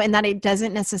 you know, and that it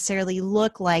doesn't necessarily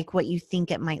look like what you think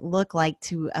it might look like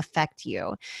to affect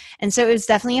you. And so it was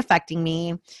definitely affecting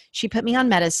me. She put me on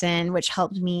medicine, which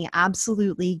helped me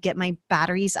absolutely get my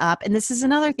batteries up. And this is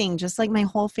another thing, just like my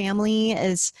whole family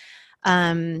is,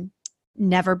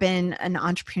 never been an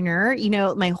entrepreneur. You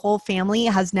know, my whole family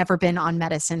has never been on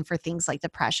medicine for things like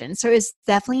depression. So it's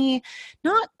definitely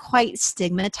not quite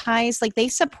stigmatized. Like they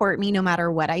support me no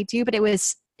matter what I do, but it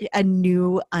was a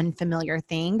new, unfamiliar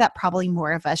thing that probably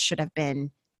more of us should have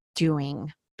been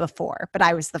doing before, but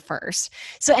I was the first.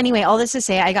 So anyway, all this to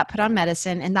say, I got put on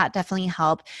medicine and that definitely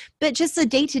helped. But just the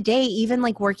day to day, even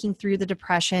like working through the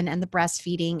depression and the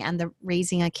breastfeeding and the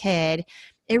raising a kid,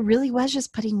 it really was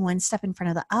just putting one step in front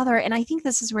of the other. And I think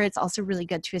this is where it's also really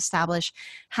good to establish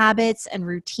habits and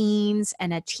routines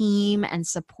and a team and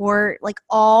support. Like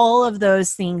all of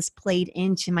those things played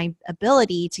into my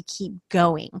ability to keep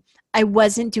going. I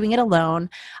wasn't doing it alone.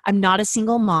 I'm not a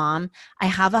single mom. I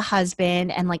have a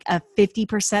husband and like a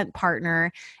 50%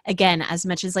 partner. Again, as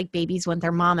much as like babies want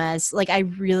their mamas, like I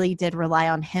really did rely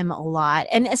on him a lot.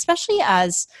 And especially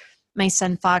as my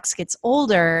son Fox gets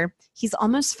older, he's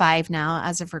almost 5 now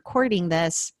as of recording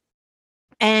this.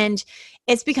 And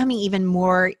it's becoming even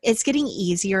more, it's getting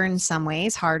easier in some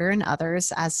ways, harder in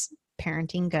others as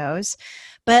parenting goes.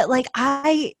 But like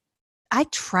I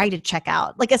try to check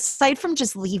out, like aside from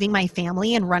just leaving my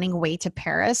family and running away to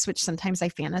Paris, which sometimes I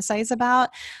fantasize about,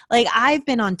 like I've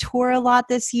been on tour a lot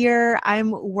this year.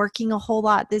 I'm working a whole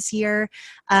lot this year.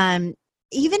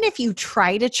 even if you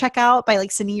try to check out by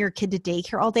like sending your kid to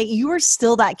daycare all day, you are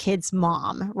still that kid's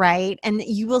mom, right? And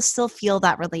you will still feel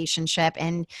that relationship.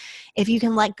 And if you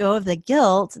can let go of the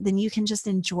guilt, then you can just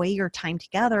enjoy your time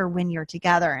together when you're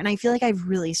together. And I feel like I've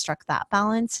really struck that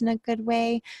balance in a good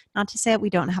way. Not to say that we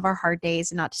don't have our hard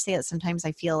days, and not to say that sometimes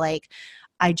I feel like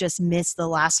I just missed the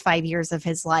last 5 years of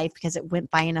his life because it went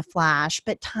by in a flash,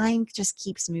 but time just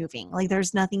keeps moving. Like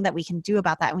there's nothing that we can do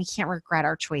about that. And we can't regret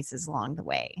our choices along the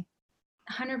way.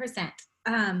 100%.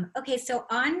 Okay, so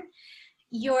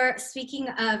speaking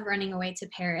of running away to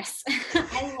Paris,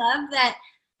 I love that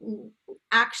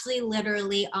actually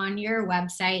literally on your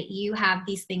website, you have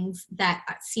these things that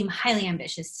seem highly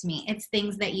ambitious to me. It's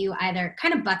things that you either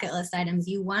kind of bucket list items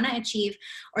you want to achieve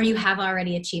or you have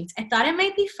already achieved. I thought it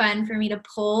might be fun for me to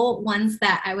pull ones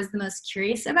that I was the most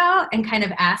curious about and kind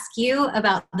of ask you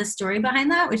about the story behind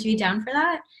that. Would you be down for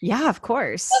that? Yeah, of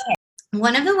course. Okay.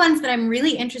 One of the ones that I'm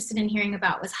really interested in hearing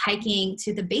about was hiking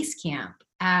to the base camp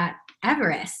at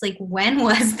Everest. Like, when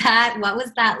was that? What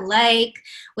was that like?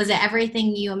 Was it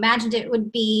everything you imagined it would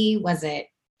be? Was it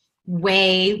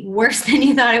way worse than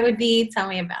you thought it would be? Tell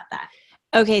me about that.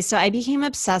 Okay, so I became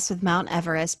obsessed with Mount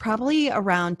Everest probably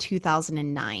around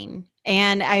 2009.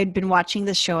 And I had been watching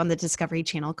this show on the Discovery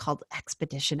Channel called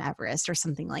Expedition Everest or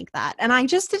something like that. And I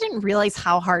just didn't realize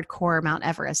how hardcore Mount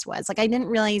Everest was. Like I didn't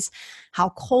realize how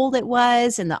cold it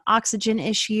was and the oxygen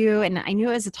issue. And I knew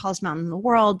it was the tallest mountain in the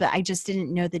world, but I just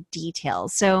didn't know the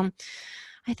details. So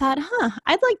I thought,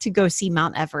 I'd like to go see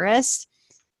Mount Everest.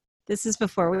 This is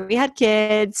before we had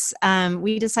kids.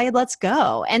 We decided, let's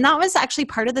go. And that was actually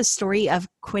part of the story of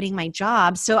quitting my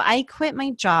job. So I quit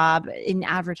my job in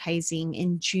advertising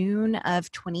in June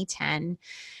of 2010.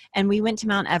 And we went to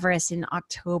Mount Everest in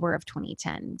October of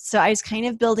 2010. So I was kind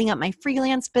of building up my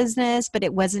freelance business, but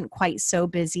it wasn't quite so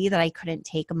busy that I couldn't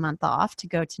take a month off to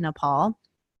go to Nepal.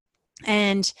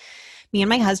 And me and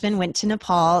my husband went to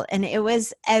Nepal, and it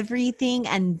was everything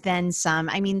and then some.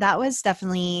 I mean, that was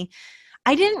definitely...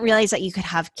 I didn't realize that you could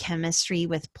have chemistry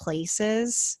with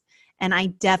places, and I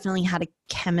definitely had a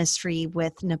chemistry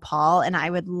with Nepal, and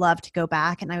I would love to go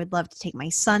back, and I would love to take my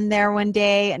son there one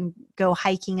day and go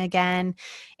hiking again.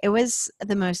 It was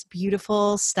the most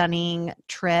beautiful, stunning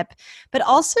trip, but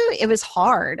also it was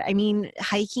hard. I mean,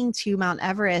 hiking to Mount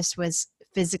Everest was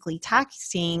physically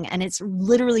taxing, and it's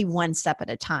literally one step at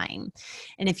a time.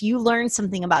 And if you learn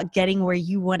something about getting where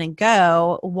you want to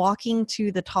go, walking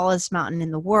to the tallest mountain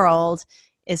in the world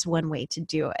is one way to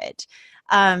do it.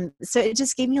 So it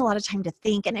just gave me a lot of time to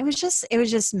think, and it was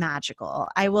just magical.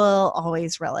 I will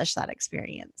always relish that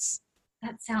experience.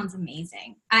 That sounds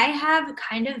amazing. I have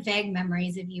kind of vague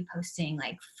memories of you posting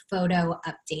like photo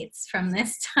updates from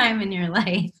this time in your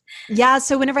life. Yeah.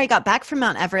 So whenever I got back from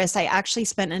Mount Everest, I actually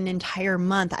spent an entire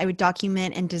month. I would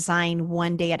document and design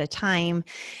one day at a time.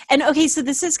 And okay, so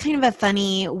this is kind of a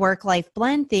funny work-life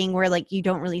blend thing where like you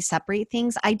don't really separate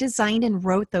things. I designed and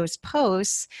wrote those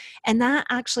posts, and that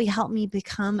actually helped me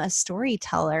become a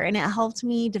storyteller. And it helped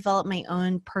me develop my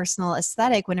own personal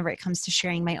aesthetic whenever it comes to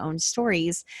sharing my own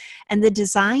stories. And the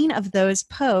design of those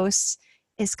posts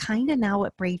is kind of now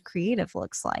what Braid Creative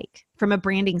looks like from a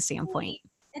branding standpoint.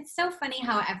 It's so funny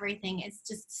how everything is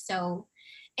just so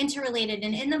interrelated,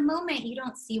 and in the moment you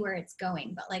don't see where it's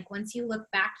going, but like once you look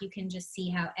back, you can just see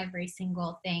how every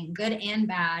single thing, good and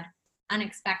bad,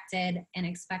 unexpected and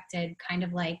expected, kind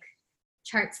of like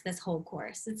charts this whole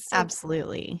course. It's so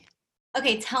Absolutely. Cool.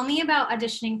 Okay, tell me about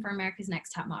auditioning for America's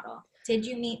Next Top Model. Did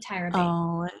you meet Tyra Banks?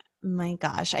 Oh my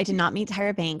gosh, I did not meet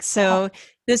Tyra Banks. So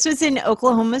this was in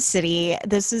Oklahoma City.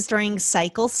 This is during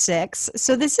cycle 6.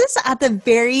 So this is at the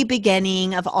very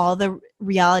beginning of all the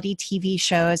reality TV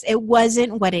shows. It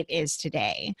wasn't what it is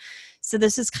today. So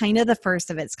this is kind of the first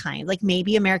of its kind. Like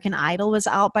maybe American Idol was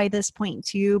out by this point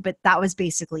too, but that was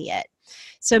basically it.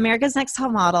 So America's Next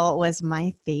Top Model was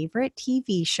my favorite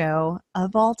TV show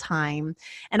of all time.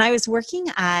 And I was working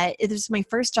it was my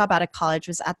first job out of college,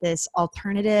 was at this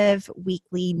alternative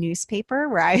weekly newspaper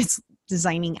where I was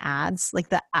designing ads, like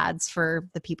the ads for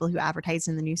the people who advertise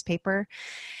in the newspaper,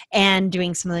 and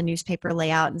doing some of the newspaper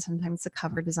layout and sometimes the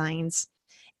cover designs.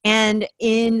 And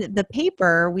in the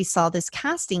paper, we saw this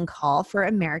casting call for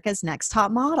America's Next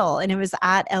Top Model. And it was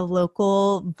at a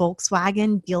local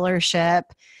Volkswagen dealership.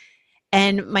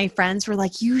 And my friends were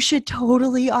like, you should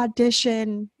totally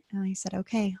audition. And I said,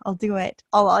 okay, I'll do it.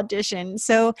 I'll audition.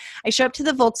 So I show up to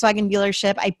the Volkswagen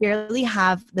dealership. I barely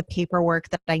have the paperwork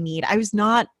that I need. I was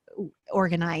not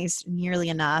organized nearly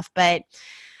enough, but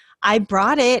I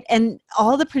brought it, and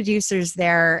all the producers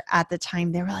there at the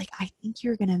time, they were like, I think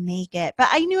you're going to make it. But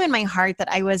I knew in my heart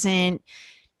that I wasn't,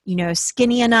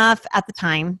 skinny enough at the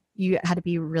time. You had to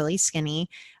be really skinny.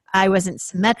 I wasn't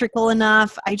symmetrical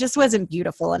enough. I just wasn't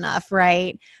beautiful enough,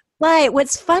 right? But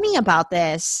what's funny about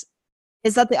this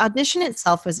is that the audition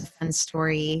itself was a fun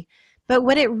story. But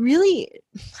what it really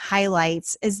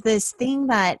highlights is this thing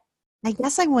that I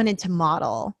guess I wanted to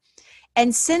model.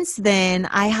 And since then,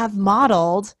 I have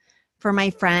modeled for my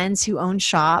friends who own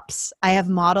shops. I have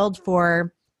modeled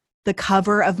for the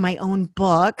cover of my own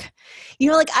book.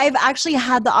 Like I've actually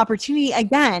had the opportunity,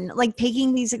 again, like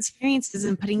taking these experiences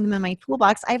and putting them in my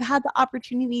toolbox. I've had the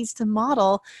opportunities to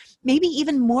model, maybe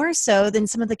even more so than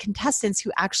some of the contestants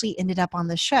who actually ended up on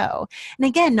the show. And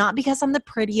again, not because I'm the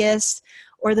prettiest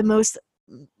or the most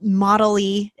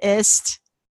model-iest,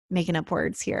 making up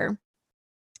words here.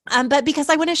 But because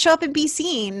I want to show up and be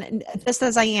seen just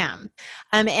as I am,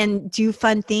 and do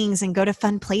fun things and go to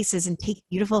fun places and take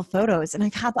beautiful photos. And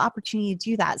I've had the opportunity to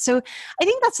do that. So I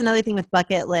think that's another thing with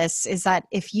bucket lists is that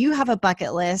if you have a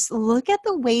bucket list, look at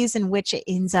the ways in which it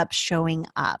ends up showing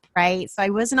up, right? So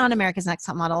I wasn't on America's Next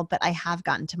Top Model, but I have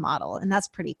gotten to model, and that's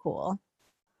pretty cool.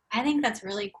 I think that's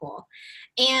really cool.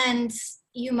 And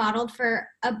you modeled for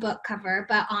a book cover,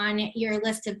 but on your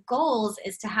list of goals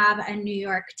is to have a New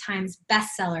York Times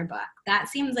bestseller book. That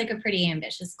seems like a pretty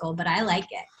ambitious goal, but I like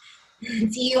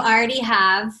it. Do you already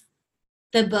have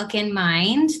the book in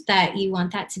mind that you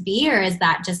want that to be, or is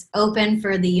that just open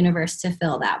for the universe to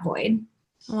fill that void?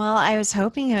 Well, I was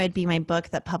hoping it would be my book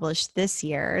that published this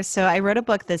year. So I wrote a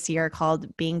book this year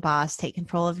called Being Boss, Take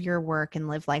Control of Your Work and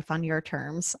Live Life on Your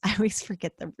Terms. I always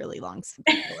forget the really long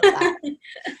subtitle of that.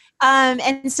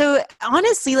 And so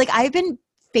honestly, like I've been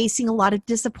facing a lot of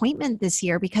disappointment this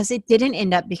year because it didn't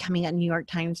end up becoming a New York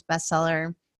Times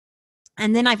bestseller.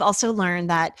 And then I've also learned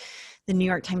that the New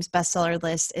York Times bestseller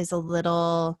list is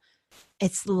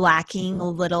it's lacking a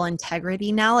little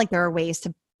integrity now. Like there are ways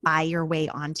to buy your way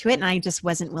onto it. And I just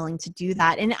wasn't willing to do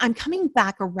that. And I'm coming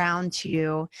back around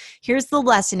to here's the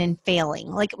lesson in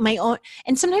failing. Like my own,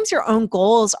 and sometimes your own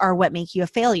goals are what make you a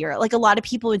failure. Like a lot of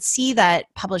people would see that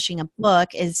publishing a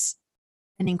book is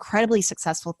an incredibly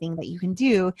successful thing that you can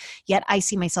do. Yet I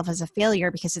see myself as a failure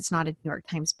because it's not a New York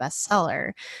Times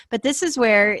bestseller. But this is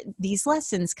where these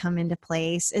lessons come into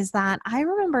place is that I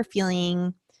remember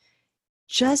feeling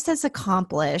just as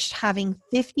accomplished having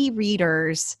 50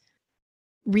 readers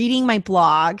reading my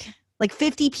blog, like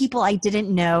 50 people I didn't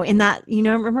know in that,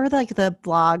 remember like the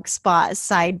blog spot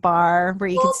sidebar where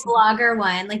you could see blogger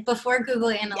one, like before Google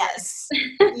Analytics. Yes.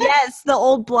 Yes, the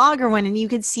old blogger one. And you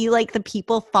could see like the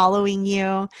people following you.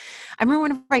 I remember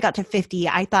whenever I got to 50,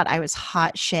 I thought I was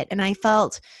hot shit. And I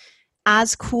felt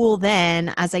as cool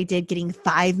then as I did getting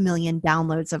 5 million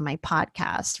downloads of my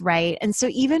podcast, right? And so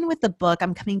even with the book,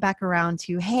 I'm coming back around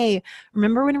to, hey,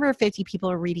 remember whenever 50 people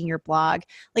are reading your blog?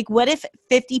 Like what if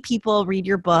 50 people read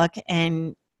your book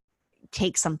and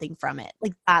take something from it?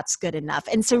 Like that's good enough.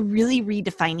 And so really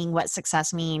redefining what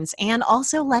success means and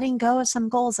also letting go of some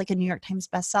goals like a New York Times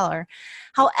bestseller.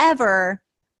 However,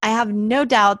 I have no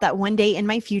doubt that one day in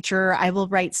my future, I will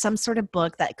write some sort of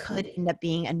book that could end up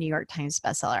being a New York Times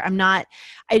bestseller.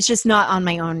 It's just not on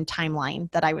my own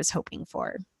timeline that I was hoping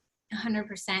for. 100%.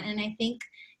 And I think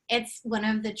it's one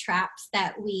of the traps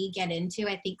that we get into.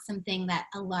 I think something that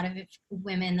a lot of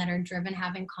women that are driven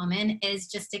have in common is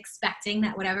just expecting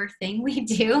that whatever thing we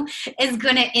do is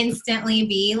going to instantly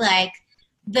be like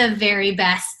the very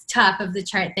best top of the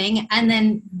chart thing. And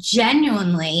then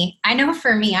genuinely, I know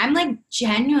for me, I'm like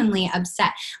genuinely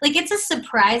upset. Like it's a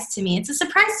surprise to me. It's a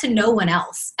surprise to no one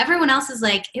else. Everyone else is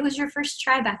like, it was your first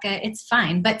try, Becca. It's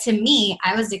fine. But to me,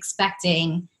 I was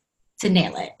expecting to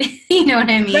nail it. You know what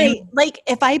I mean? Right. Like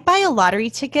if I buy a lottery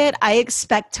ticket, I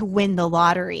expect to win the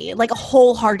lottery, like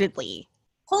wholeheartedly.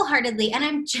 And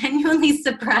I'm genuinely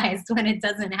surprised when it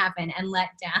doesn't happen and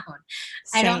let down.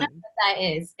 Same. I don't know what that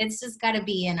is. It's just got to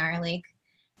be in our like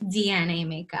DNA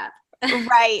makeup.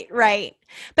 Right.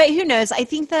 But who knows? I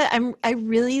think that I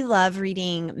really love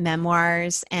reading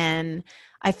memoirs, and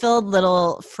I feel a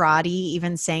little fraudy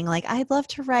even saying like I'd love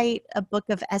to write a book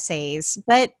of essays,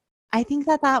 but I think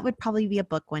that would probably be a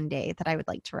book one day that I would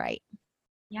like to write.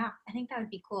 Yeah, I think that would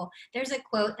be cool. There's a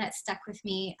quote that stuck with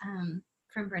me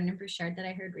from Brendan Burchard that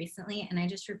I heard recently, and I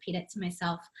just repeat it to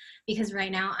myself because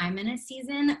right now I'm in a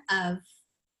season of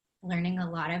learning a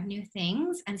lot of new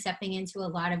things and stepping into a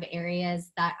lot of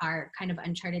areas that are kind of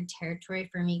uncharted territory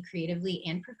for me creatively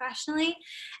and professionally.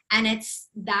 And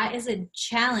that is a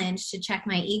challenge to check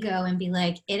my ego and be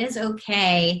like, it is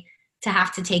okay to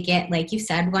have to take it, like you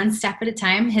said, one step at a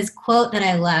time. His quote that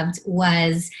I loved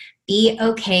was, be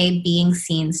okay being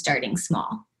seen starting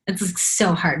small. It's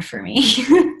so hard for me.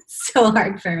 So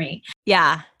hard for me.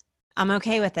 Yeah, I'm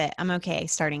okay with it. I'm okay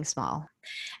starting small.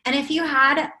 And if you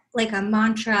had like a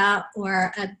mantra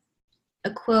or a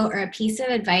a quote or a piece of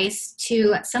advice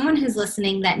to someone who's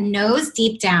listening that knows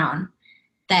deep down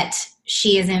that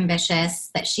she is ambitious,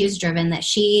 that she is driven, that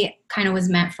she kind of was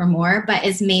meant for more, but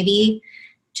is maybe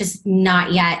just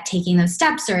not yet taking those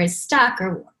steps or is stuck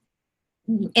or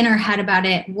in her head about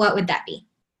it, what would that be?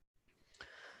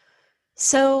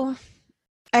 So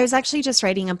I was actually just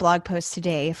writing a blog post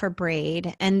today for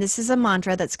Braid, and this is a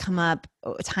mantra that's come up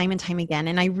time and time again.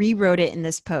 And I rewrote it in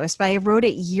this post, but I wrote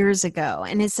it years ago.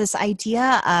 And it's this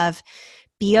idea of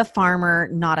be a farmer,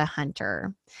 not a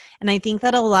hunter. And I think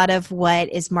that a lot of what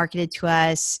is marketed to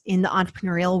us in the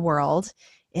entrepreneurial world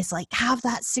is like, have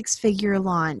that 6-figure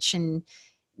launch and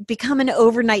become an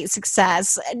overnight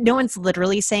success. No one's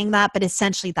literally saying that, but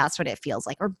essentially that's what it feels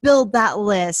like. Or build that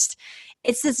list.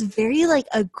 It's this very like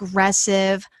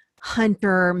aggressive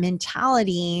hunter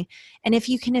mentality. And if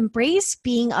you can embrace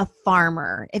being a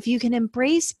farmer, if you can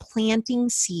embrace planting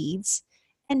seeds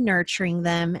and nurturing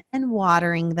them and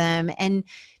watering them and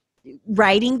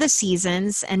riding the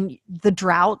seasons and the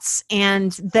droughts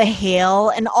and the hail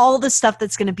and all the stuff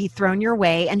that's going to be thrown your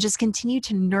way, and just continue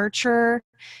to nurture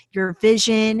your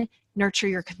vision, nurture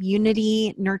your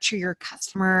community, nurture your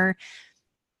customer,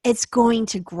 it's going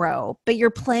to grow. But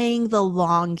you're playing the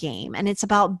long game, and it's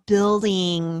about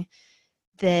building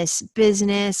this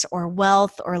business or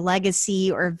wealth or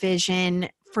legacy or vision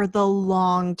for the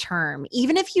long term.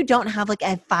 Even if you don't have like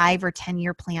a 5 or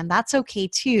 10-year plan, that's okay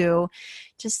too.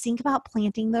 Just think about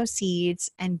planting those seeds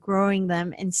and growing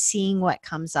them and seeing what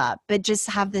comes up. But just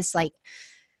have this like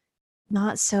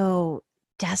not so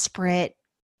desperate,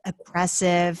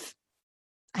 aggressive,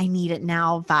 I need it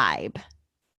now vibe.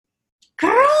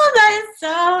 Girl, that is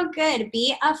so good.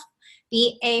 Be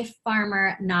a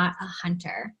farmer, not a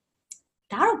hunter.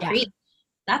 That'll preach.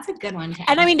 That's a good one.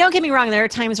 And I mean, don't get me wrong. There are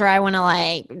times where I want to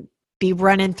like be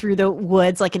running through the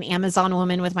woods like an Amazon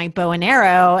woman with my bow and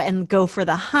arrow and go for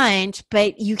the hunt,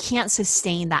 but you can't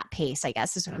sustain that pace, I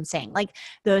guess is what I'm saying. Like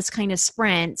those kind of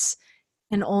sprints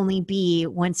can only be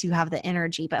once you have the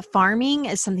energy. But farming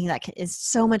is something that is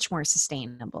so much more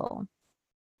sustainable.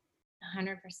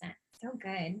 100%. So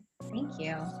good. Thank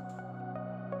you.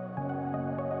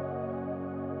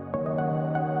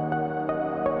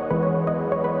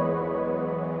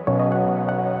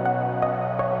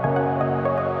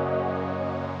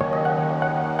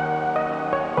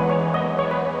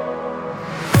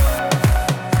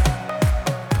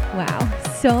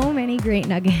 So many great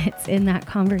nuggets in that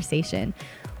conversation.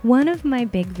 One of my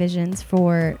big visions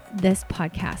for this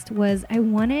podcast was I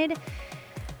wanted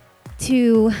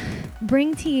to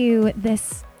bring to you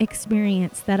this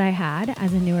experience that I had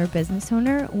as a newer business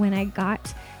owner when I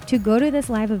got to go to this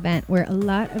live event where a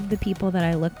lot of the people that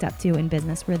I looked up to in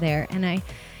business were there. And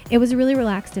it was a really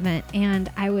relaxed event,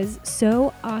 and I was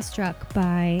so awestruck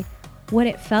by what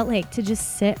it felt like to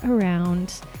just sit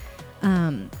around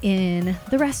in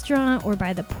the restaurant or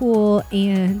by the pool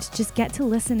and just get to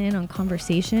listen in on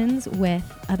conversations with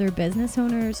other business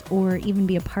owners or even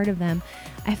be a part of them.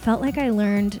 I felt like I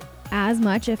learned as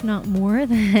much, if not more,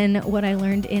 than what I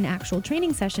learned in actual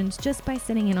training sessions just by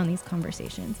sitting in on these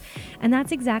conversations. And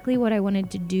that's exactly what I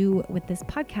wanted to do with this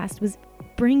podcast, was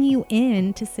bring you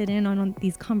in to sit in on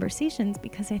these conversations,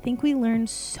 because I think we learn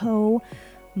so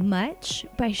much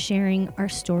by sharing our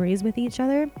stories with each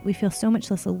other. We feel so much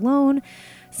less alone.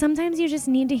 Sometimes you just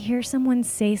need to hear someone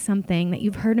say something that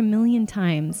you've heard a million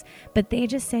times, but they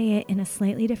just say it in a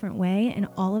slightly different way, and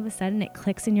all of a sudden it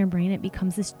clicks in your brain. It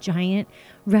becomes this giant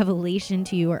revelation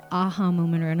to you, or aha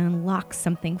moment, or it unlocks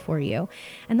something for you.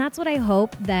 And that's what I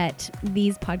hope that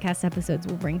these podcast episodes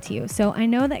will bring to you. So I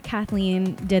know that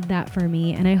Kathleen did that for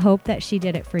me, and I hope that she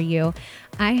did it for you.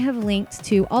 I have linked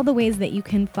to all the ways that you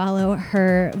can follow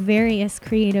her various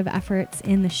creative efforts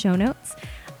in the show notes.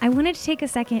 I wanted to take a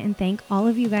second and thank all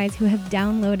of you guys who have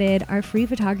downloaded our free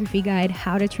photography guide,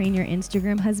 How to Train Your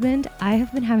Instagram Husband. I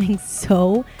have been having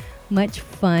so much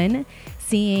fun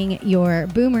seeing your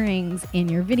boomerangs in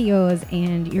your videos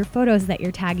and your photos that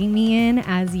you're tagging me in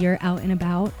as you're out and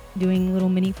about doing little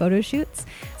mini photo shoots.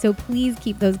 So please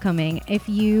keep those coming. If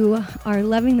you are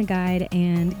loving the guide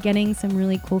and getting some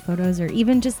really cool photos, or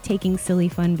even just taking silly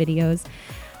fun videos,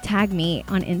 tag me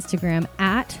on Instagram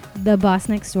at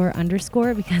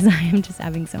 @thebossnextdoor_, because I am just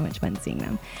having so much fun seeing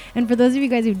them. And for those of you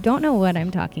guys who don't know what I'm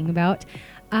talking about,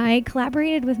 I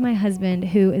collaborated with my husband,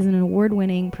 who is an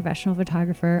award-winning professional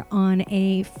photographer, on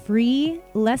a free,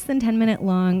 less than 10-minute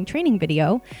long training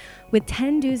video with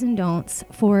 10 do's and don'ts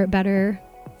for better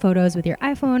photos with your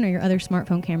iPhone or your other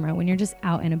smartphone camera when you're just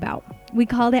out and about. We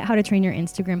called it How to Train Your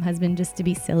Instagram Husband just to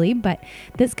be silly, but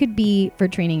this could be for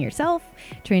training yourself,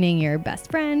 training your best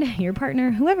friend, your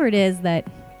partner, whoever it is that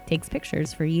takes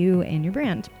pictures for you and your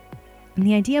brand. And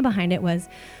the idea behind it was,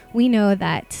 we know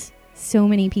that so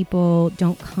many people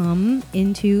don't come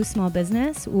into small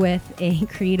business with a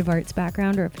creative arts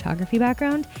background or a photography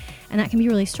background. And that can be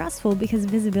really stressful because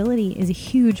visibility is a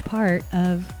huge part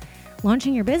of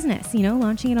launching your business,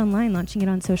 launching it online, launching it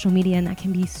on social media. And that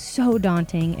can be so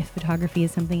daunting if photography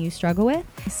is something you struggle with.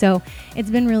 So it's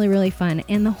been really, really fun.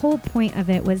 And the whole point of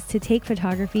it was to take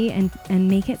photography and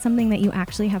make it something that you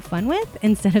actually have fun with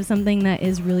instead of something that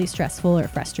is really stressful or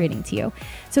frustrating to you.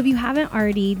 So if you haven't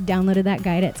already downloaded that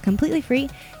guide, it's completely free.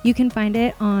 You can find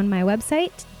it on my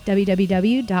website,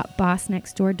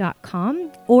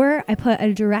 www.bossnextdoor.com, or I put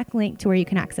a direct link to where you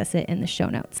can access it in the show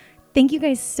notes. Thank you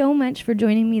guys so much for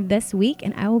joining me this week,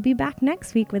 and I will be back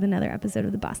next week with another episode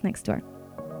of The Boss Next Door.